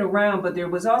jumping around, but there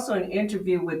was also an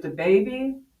interview with the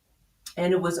baby,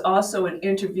 and it was also an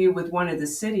interview with one of the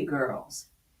city girls.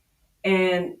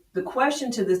 And the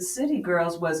question to the city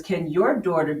girls was, can your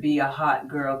daughter be a hot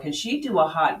girl? Can she do a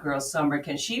hot girl summer?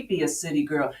 Can she be a city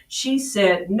girl? She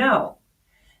said no.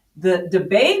 The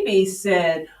baby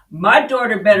said, my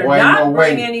daughter better not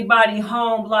bring anybody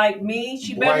home like me.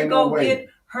 She better go get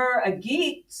her a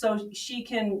geek so she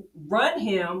can run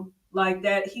him like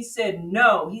that. He said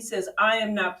no. He says, I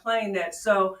am not playing that.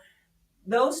 So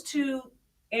those two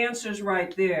answers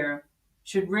right there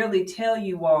should really tell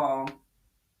you all,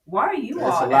 why are you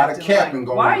all acting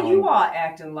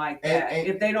like that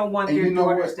if they don't want their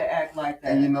daughters to act like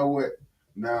that? And you know what?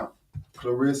 Now,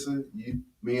 Clarissa,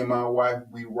 me and my wife,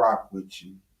 we rock with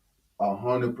you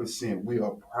 100%. We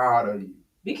are proud of you.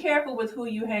 Be careful with who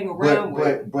you hang around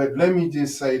with. But let me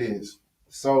just say this.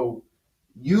 So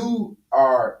you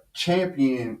are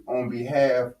champion on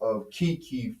behalf of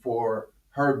Kiki for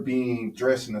her being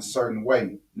dressed in a certain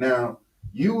way. Now,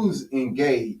 you was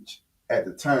engaged at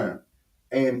the time,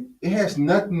 and it has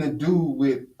nothing to do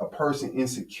with a person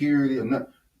insecurity or not.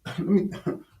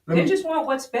 They just want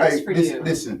what's best for you.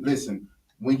 Listen.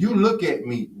 When you look at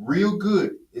me real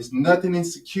good, it's nothing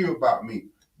insecure about me.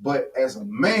 But as a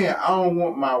man, I don't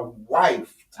want my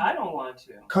wife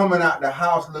coming out the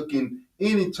house looking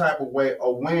any type of way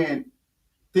or wearing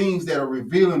things that are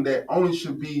revealing that only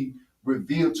should be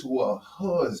revealed to a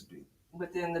husband.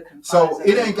 Within the confines so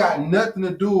it ain't got nothing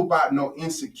to do about no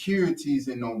insecurities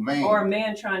in no man. Or a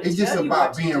man trying to tell you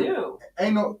what to do.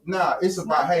 It's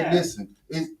about, hey, listen,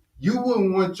 you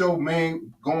wouldn't want your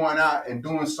man going out and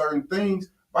doing certain things.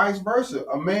 Vice versa,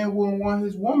 a man wouldn't want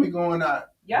his woman going out.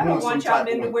 Y'all don't want y'all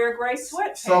men to wear gray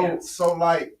sweatpants. So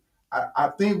like,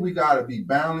 I think we got to be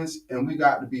balanced, and we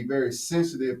got to be very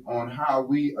sensitive on how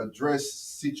we address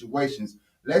situations.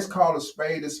 Let's call a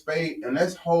spade, and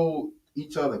let's hold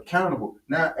each other accountable.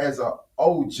 Now, as a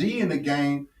OG in the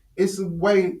game, it's a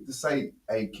way to say,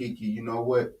 hey, Kiki, you know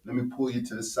what? Let me pull you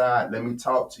to the side. Let me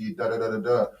talk to you.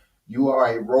 You are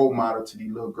a role model to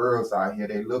these little girls out here.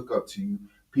 They look up to you.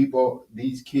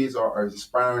 These kids are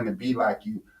aspiring to be like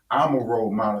you. I'm a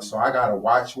role model, so I got to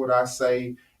watch what I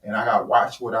say, and I got to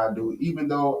watch what I do. Even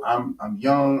though I'm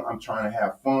young, I'm trying to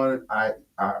have fun. I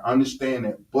understand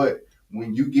that, but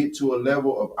when you get to a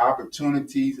level of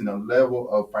opportunities and a level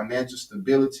of financial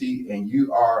stability, and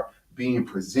you are being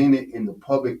presented in the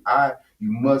public eye,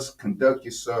 you must conduct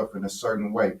yourself in a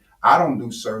certain way. I don't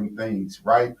do certain things,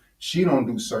 right? She don't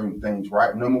do certain things,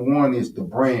 right? Number one is the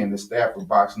brand, the Stafford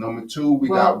box. Number two, we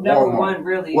got Walmart. Number one,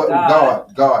 really, What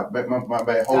God. God, my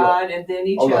bad. Hold God, up. and then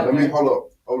each Hold other. up.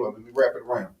 Let me wrap it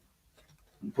around.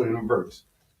 Put it in reverse.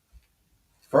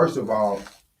 First of all,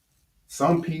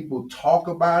 some people talk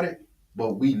about it,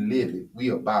 but we live it. We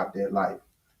about that life.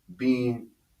 Being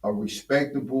a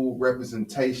respectable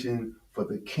representation for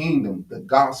the kingdom, the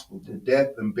gospel, the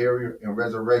death and burial and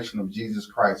resurrection of Jesus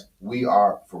Christ. We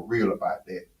are for real about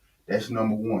that. That's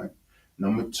number one.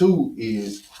 Number two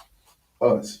is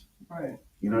us. Right.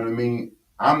 You know what I mean?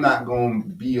 I'm not going to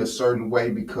be a certain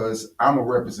way because I'm a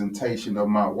representation of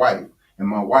my wife, and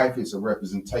my wife is a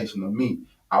representation of me.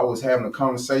 I was having a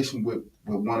conversation with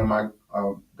one of my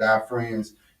guy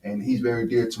friends, and he's very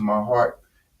dear to my heart.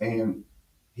 And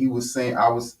he was saying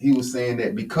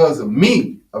that because of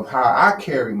me, of how I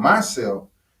carry myself,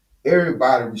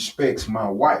 everybody respects my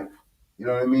wife. You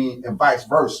know what I mean? And vice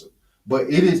versa. But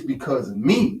it is because of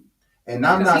me. And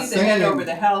I'm not he's saying the head over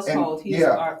the household.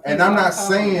 And I'm not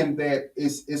saying that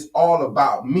it's all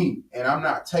about me. And I'm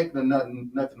not taking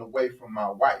nothing away from my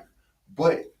wife.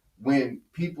 But when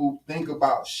people think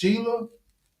about Sheila,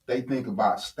 they think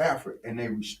about Stafford, and they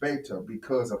respect her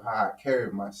because of how I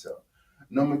carry myself.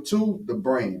 Number two, the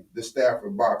brand, the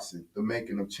Stafford boxing, the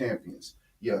making of champions.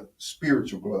 Yeah,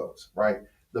 spiritual gloves, right?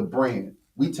 The brand.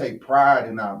 We take pride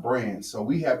in our brand, so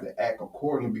we have to act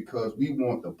accordingly because we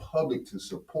want the public to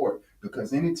support.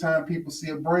 Because anytime people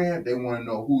see a brand, they want to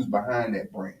know who's behind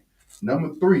that brand.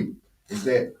 Number three is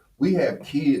that we have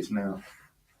kids now,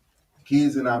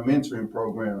 kids in our mentoring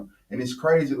program, and it's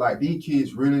crazy. Like, these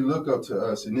kids really look up to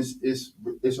us, and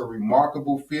it's a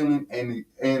remarkable feeling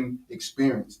and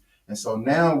experience. And so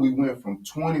now we went from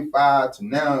 25 to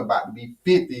now about to be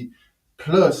 50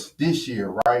 plus this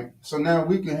year, right? So now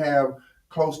we can have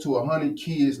close to 100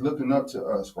 kids looking up to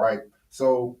us, right?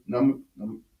 So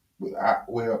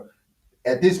well,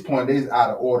 at this point, it's out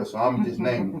of order, so I'm just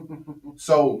naming them.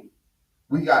 So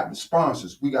we got the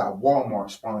sponsors. We got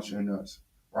Walmart sponsoring us,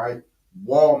 right?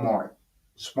 Walmart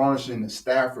sponsoring the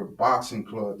Stafford Boxing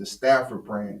Club, the Stafford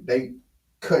brand. They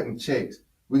cutting checks.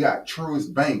 We got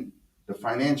Truist Bank, the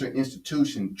financial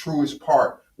institution, Truist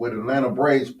Park, where the Atlanta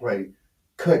Braves play,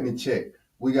 cutting the check.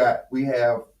 We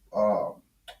have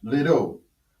Lido,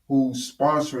 who's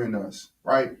sponsoring us,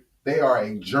 right? They are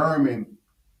a German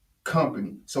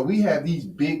company. So we have these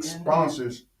big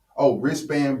sponsors. Oh,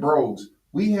 Wristband Bros.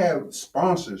 We have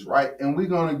sponsors, right? And we're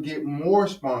going to get more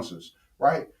sponsors,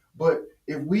 right? But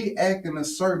if we act in a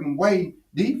certain way,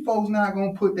 these folks not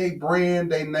going to put their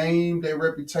brand, their name, their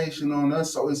reputation on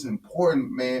us. So it's important,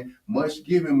 man. Much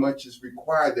given, much is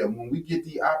required. That when we get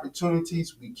the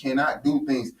opportunities, we cannot do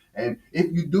things. And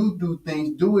if you do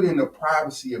things, do it in the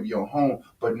privacy of your home,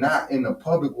 but not in the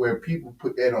public where people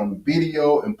put that on the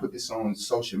video and put this on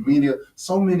social media.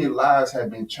 So many lives have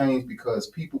been changed because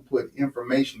people put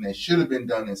information that should have been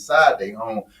done inside their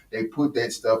home. They put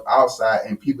that stuff outside,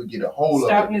 and people get a hold of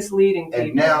it. Stop misleading people.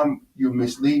 And now you're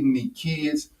misleading the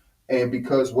kids. And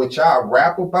because what y'all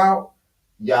rap about,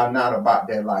 y'all not about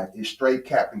that life. It's straight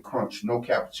Captain Crunch, no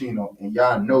cappuccino, and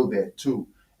y'all know that too.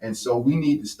 And so we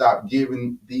need to stop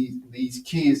giving these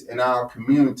kids in our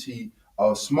community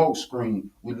a smoke screen.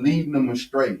 We're leading them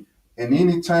astray. And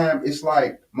anytime, it's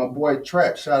like my boy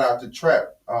Trap, shout out to Trap,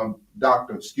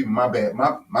 Dr. Excuse me, my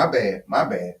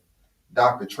bad.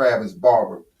 Dr. Travis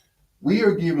Barber. We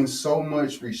are giving so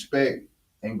much respect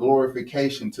and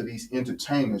glorification to these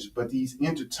entertainers, but these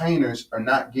entertainers are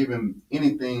not giving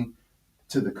anything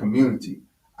to the community.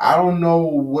 I don't know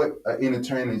what an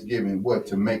entertainer is giving, what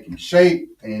to make him shape,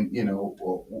 and you know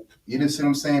see what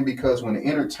I'm saying? Because when an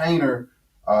entertainer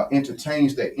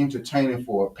entertains, they're entertaining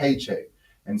for a paycheck,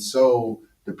 and so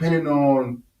depending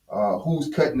on who's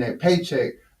cutting that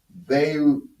paycheck,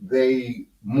 they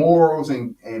morals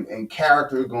and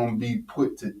character are going to be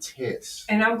put to test.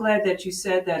 And I'm glad that you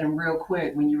said that. And real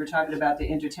quick, when you were talking about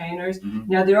the entertainers,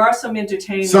 now there are some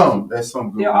entertainers.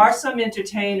 There are some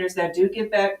entertainers that do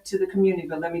give back to the community,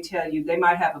 but let me tell you, they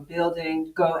might have a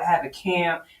building, go have a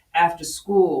camp after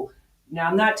school. Now,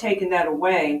 I'm not taking that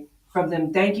away from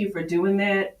them. Thank you for doing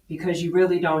that, because you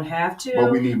really don't have to.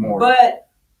 But we need more. But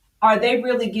are they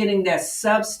really getting that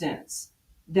substance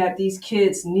that these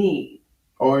kids need?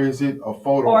 Or is it a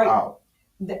photo out?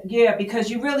 Yeah, because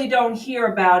you really don't hear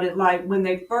about it. Like when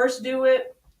they first do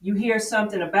it, you hear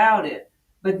something about it.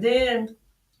 But then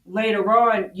later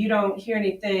on, you don't hear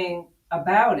anything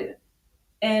about it.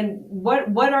 And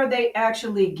what are they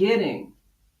actually getting?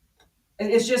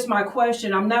 It's just my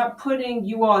question. I'm not putting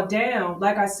you all down.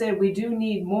 Like I said, we do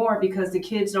need more because the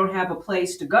kids don't have a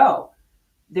place to go.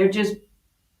 They're just,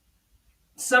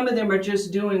 some of them are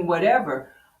just doing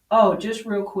whatever. Oh, just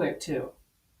real quick too.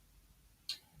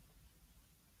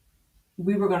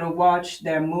 We were gonna watch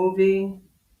that movie,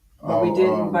 but we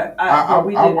didn't. But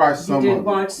we I did. watched You some did of it.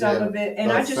 watch some Yeah, of it,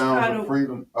 and I just Sounds kind of of,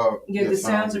 Freedom. yeah, the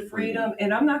Sounds of Freedom.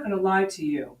 And I'm not gonna lie to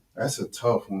you. That's a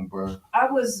tough one, bro.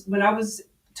 When I was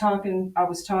talking, I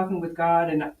was talking with God,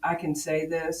 and I can say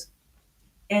this.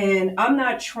 And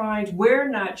we're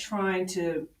not trying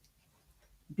to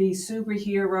be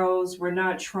superheroes. We're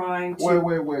not trying to.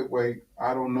 Wait.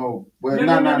 I don't know. Well, No,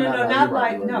 no, no, no, no, no, no, no, no. not You're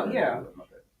right. like, no, yeah.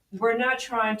 We're not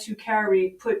trying to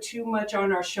put too much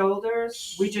on our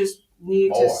shoulders. We just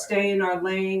need to stay in our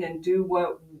lane and do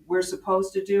what we're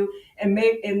supposed to do. And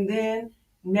then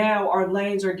now our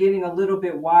lanes are getting a little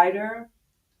bit wider,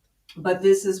 but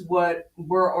this is what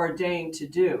we're ordained to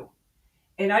do.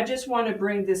 And I just want to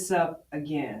bring this up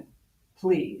again,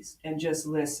 please, and just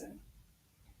listen.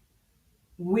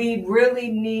 We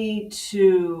really need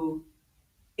to,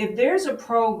 if there's a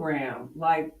program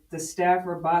like the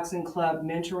Stafford Boxing Club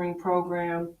mentoring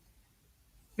program,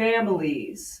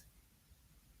 families,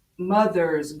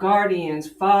 mothers, guardians,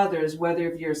 fathers, whether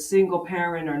if you're a single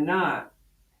parent or not,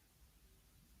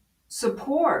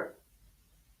 support.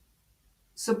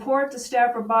 Support the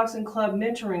Stafford Boxing Club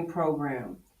mentoring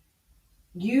program.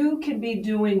 You can be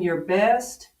doing your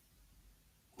best.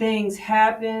 Things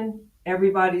happen.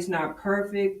 Everybody's not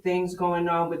perfect. Things going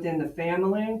on within the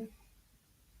family.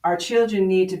 Our children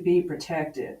need to be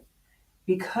protected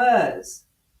because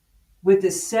with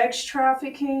the sex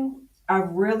trafficking,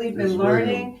 I've really been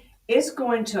learning it's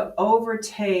going to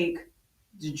overtake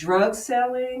the drug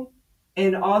selling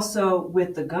and also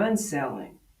with the gun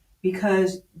selling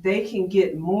because they can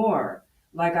get more.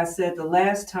 Like I said the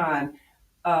last time,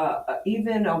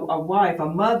 even a wife, a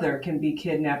mother can be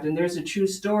kidnapped. And there's a true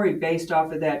story based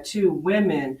off of that too.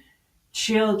 Women,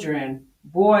 children,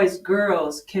 boys,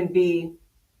 girls can be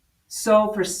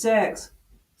sold for sex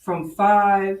from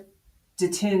 5 to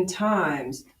 10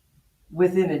 times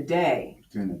within a day.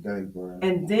 Within a day, bro.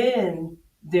 And then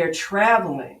they're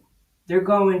traveling. They're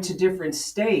going to different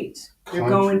states. They're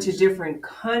going to different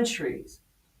countries.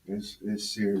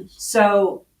 It's serious.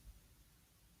 So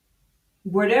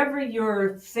whatever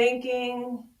you're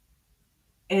thinking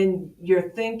and you're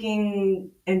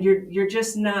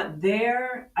just not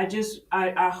there,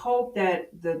 I hope that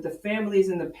the families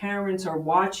and the parents are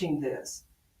watching this.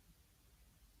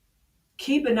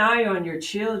 Keep an eye on your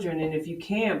children, and if you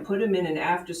can, put them in an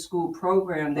after-school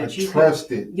program that you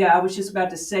trust it. Yeah, I was just about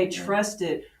to say, trust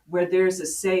it, where there's a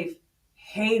safe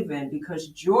haven, because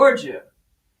Georgia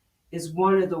is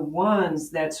one of the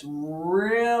ones that's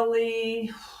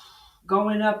really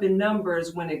going up in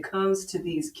numbers when it comes to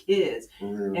these kids.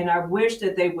 And I wish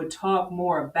that they would talk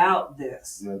more about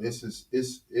this. Yeah, this is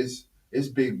it's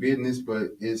big business, but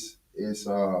it's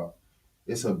a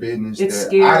business it's that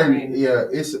scary.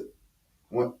 It's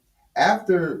when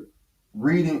after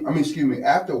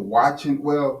after watching,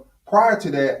 well, prior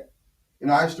to that,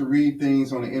 I used to read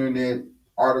things on the internet,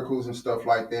 articles and stuff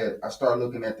like that. I started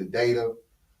looking at the data.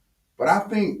 But I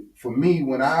think for me,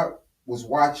 when I was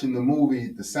watching the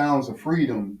movie The Sounds of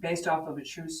Freedom, based off of a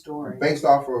true story.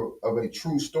 A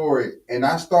true story, and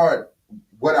I start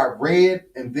what I read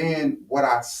and then what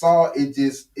I saw, it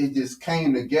just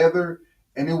came together,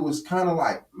 and it was kind of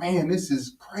like, man, this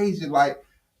is crazy. Like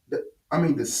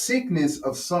the sickness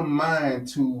of some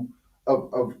mind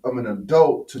of an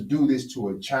adult to do this to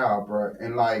a child, bro.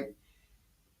 And like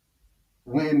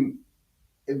when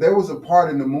there was a part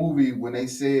in the movie when they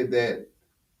said that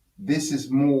this is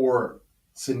more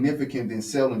significant than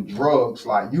selling drugs.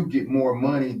 Like you get more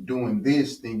money doing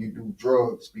this than you do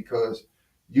drugs because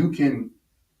you can,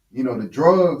 the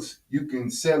drugs, you can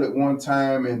sell it one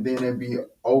time and then it be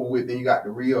over with and you got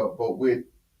to re-up. But with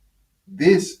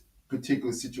this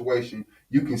particular situation,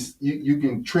 you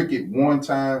can trick it one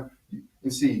time.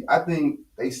 And see, I think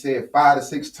they said 5 to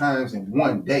 6 times in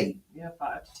one day. Yeah,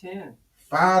 5 to 10.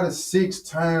 5 to 6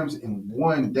 times in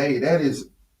one day. That's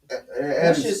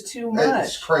just too much.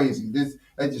 That's crazy.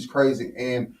 That's just crazy.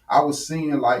 And I was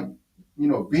seeing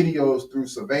videos through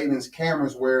surveillance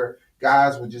cameras where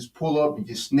guys would just pull up and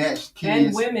just snatch kids.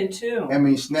 And women too.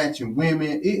 Snatching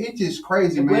women. It's just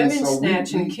crazy, the man. Women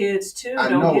snatching kids too. I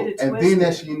Don't know. get it and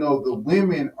twisted. Then the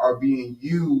women are being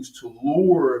used to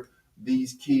lure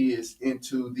these kids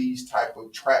into these type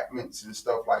of trapments and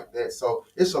stuff like that. So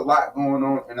it's a lot going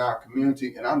on in our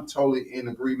community, and I'm totally in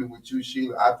agreement with you,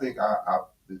 Sheila. I think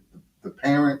the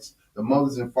parents, the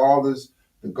mothers and fathers,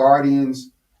 the guardians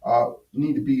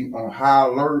need to be on high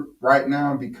alert right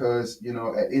now because,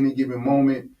 at any given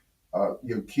moment,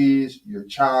 your kids, your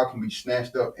child can be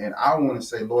snatched up. And I want to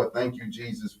say, Lord, thank you,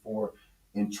 Jesus, for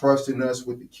entrusting us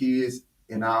with the kids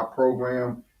in our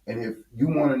program. And if you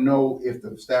want to know if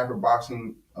the Stafford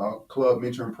Boxing Club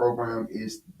mentoring program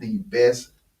is the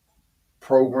best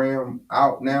program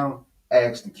out now,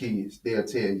 ask the kids. They'll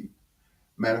tell you.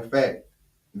 Matter of fact,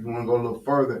 if you want to go a little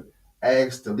further,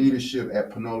 ask the leadership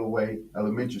at Panola Way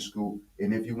Elementary School.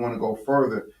 And if you want to go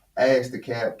further, ask the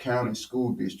Cobb County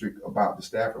School District about the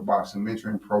Stafford Boxing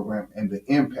Mentoring Program and the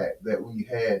impact that we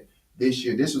had this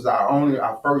year. This was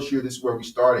our first year. This is where we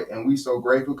started, and we so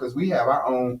grateful because we have our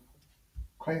own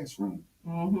classroom.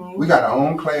 Mm-hmm. We got our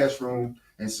own classroom,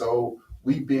 and so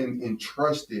we've been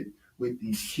entrusted with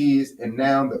these kids, and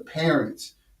now the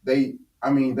parents, they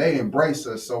embrace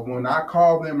us. So when I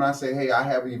call them and I say, hey, I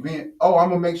have an event, I'm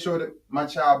gonna make sure that my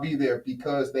child be there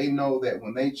because they know that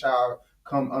when their child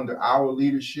come under our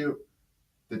leadership,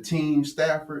 the team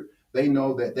Stafford, they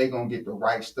know that they're gonna get the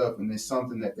right stuff, and it's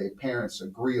something that their parents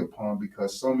agree upon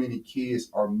because so many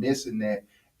kids are missing that.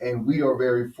 And we are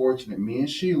very fortunate, me and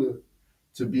Sheila,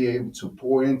 to be able to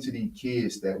pour into these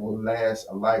kids that will last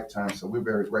a lifetime. So we're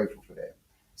very grateful for that.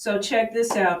 So check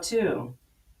this out too.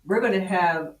 We're going to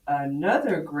have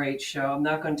another great show. I'm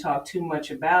not going to talk too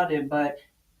much about it, but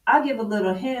I'll give a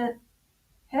little hint.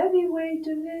 Heavyweight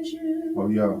division. Oh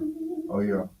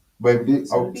yeah. Baby,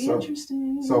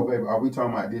 interesting. So baby, are we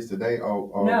talking about this today?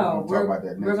 No, we're about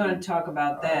that next we're going week? to talk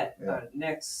about that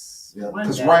next. Yeah,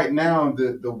 because right now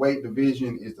the weight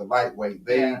division is the lightweight.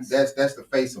 That's the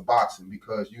face of boxing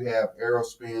because you have Errol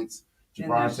Spence,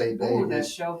 Gervonta Davis, that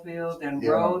Schofield and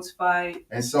Rhodes fight.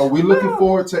 And so we're looking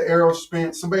forward to Errol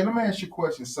Spence. So baby, let me ask you a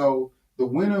question. So the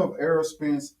winner of Errol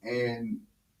Spence and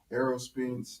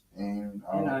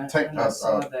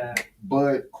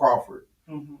Bud Crawford.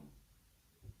 Mm-hmm.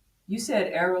 You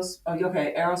said Errol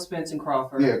Spence and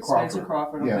Crawford. Yeah, Crawford. Spence and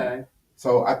Crawford. Okay. Yeah.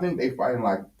 So I think they fight in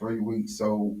like 3 weeks.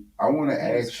 So I want to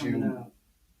ask you,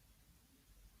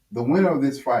 the winner of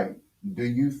this fight, do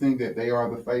you think that they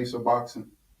are the face of boxing?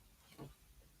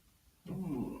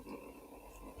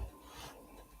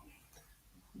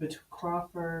 Between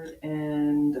Crawford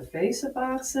and the face of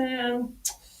boxing?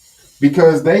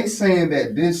 Because they saying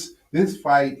that this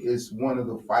fight is one of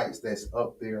the fights that's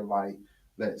up there, like,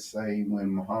 let's say when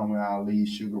Muhammad Ali,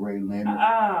 Sugar Ray Leonard,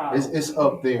 it's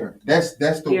up there. That's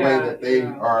the way that they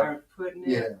are putting it.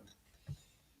 Yeah.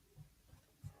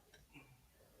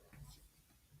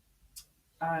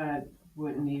 I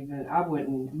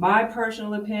wouldn't. My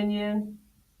personal opinion,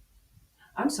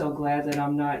 I'm so glad that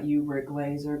I'm not you, Rick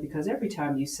Glazer, because every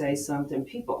time you say something,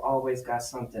 people always got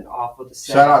something awful to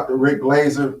say. Shout out to Rick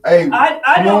Glazer. Hey,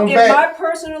 I don't. In my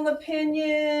personal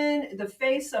opinion, the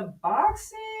face of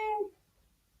boxing.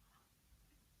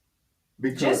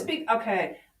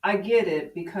 Okay, I get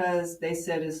it because they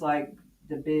said it's like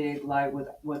the big, like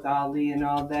with Ali and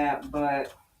all that,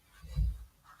 but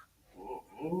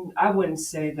I wouldn't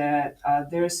say that.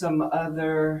 There's some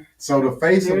other. So the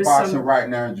face of boxing right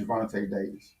now is Gervonta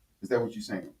Davis. Is that what you're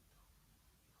saying?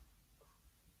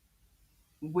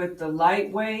 With the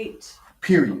lightweight.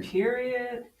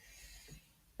 Period.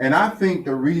 And I think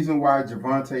the reason why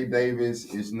Gervonta Davis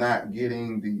is not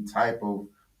getting the type of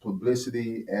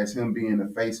publicity as him being the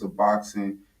face of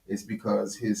boxing is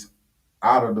because his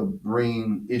out of the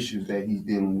ring issues that he's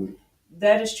dealing with.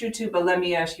 That is true too, but let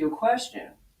me ask you a question.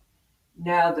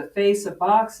 Now, the face of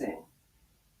boxing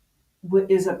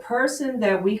is a person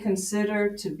that we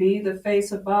consider to be the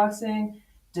face of boxing.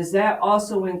 Does that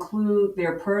also include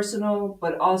their personal,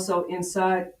 but also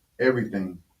inside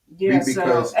everything? Yeah.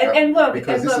 Because, and look,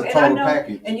 because and it's look, a total and I know,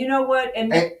 package. and you know what, and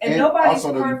nobody's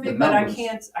perfect, but I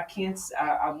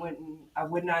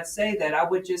would not say that. I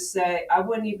would just say I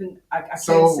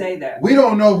can't say that. We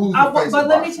don't know who's the face of boxing. But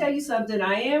let me tell you something.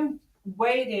 I am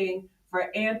waiting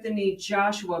for Anthony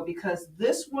Joshua because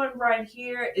this one right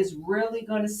here is really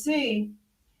going to see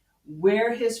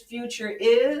where his future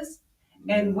is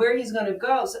and where he's going to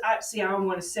go. So I don't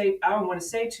want to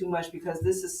say too much because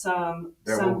this is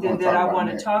something that I want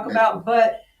to talk about.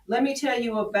 But let me tell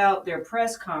you about their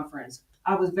press conference.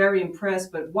 I was very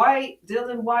impressed. But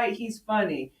Dylan White, he's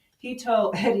funny. He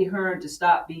told Eddie Hearn to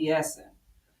stop BSing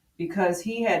because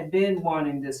he had been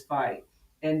wanting this fight.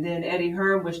 And then Eddie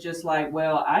Hearn was just like,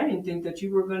 well, I didn't think that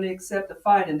you were going to accept the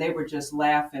fight. And they were just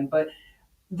laughing. But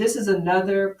this is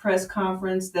another press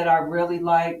conference that I really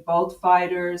like. Both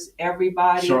fighters,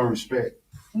 everybody. Showing respect.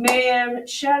 Man,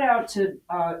 shout out to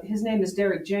his name is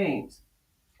Derek James.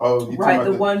 Oh, you right,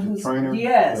 talking the about one the who's trainer?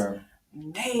 yes. Yeah.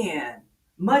 Man,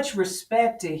 much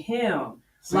respect to him.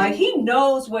 See? Like he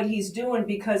knows what he's doing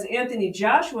because Anthony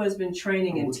Joshua has been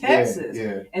training in Texas.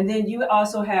 Yeah. And then you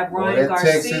also have Well, Ryan that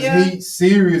Garcia. Texas Heat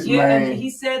serious, yeah, man. and he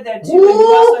said that too. And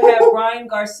you also have Ryan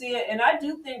Garcia. And I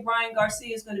do think Ryan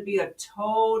Garcia is going to be a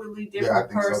totally different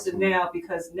person now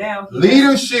because now he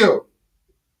leadership.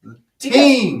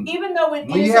 Team. Even though it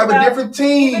when is you have about, a different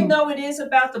team. Even though it is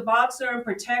about the boxer and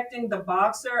protecting the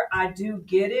boxer, I do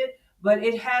get it. But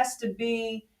it has to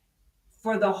be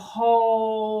for the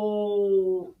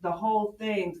whole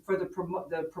thing, for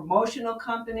the promotional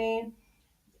company,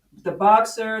 the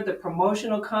boxer, the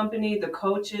promotional company, the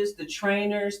coaches, the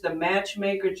trainers, the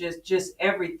matchmaker, just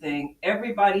everything.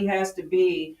 Everybody has to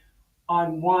be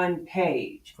on one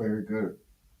page. Very good.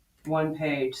 One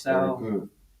page. So very good.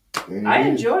 I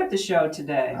enjoyed the show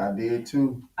today. I did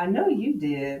too. I know you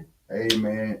did. Hey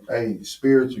man, hey,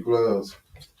 spiritual gloves.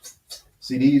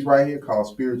 See these right here called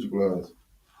spiritual gloves.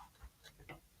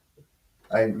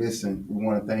 Hey, listen, we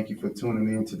want to thank you for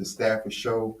tuning in to the Stafford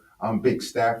Show. I'm Big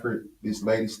Stafford, this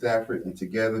Lady Stafford, and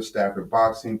together Stafford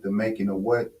Boxing, the making of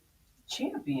what?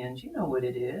 Champions. You know what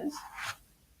it is.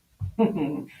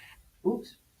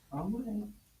 Oops. Wrong way.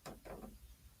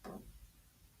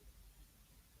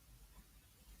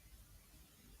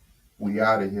 We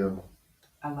out of here.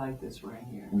 I like this right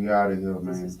here. We out of here, man.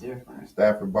 This is different.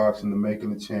 Stafford Boxing, the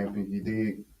making of champion. You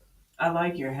dig? I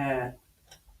like your hat.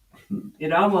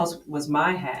 It almost was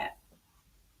my hat.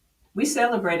 We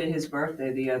celebrated his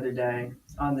birthday the other day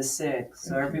on the 6th.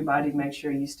 So everybody make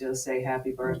sure you still say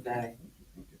happy birthday.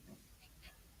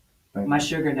 My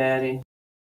sugar daddy.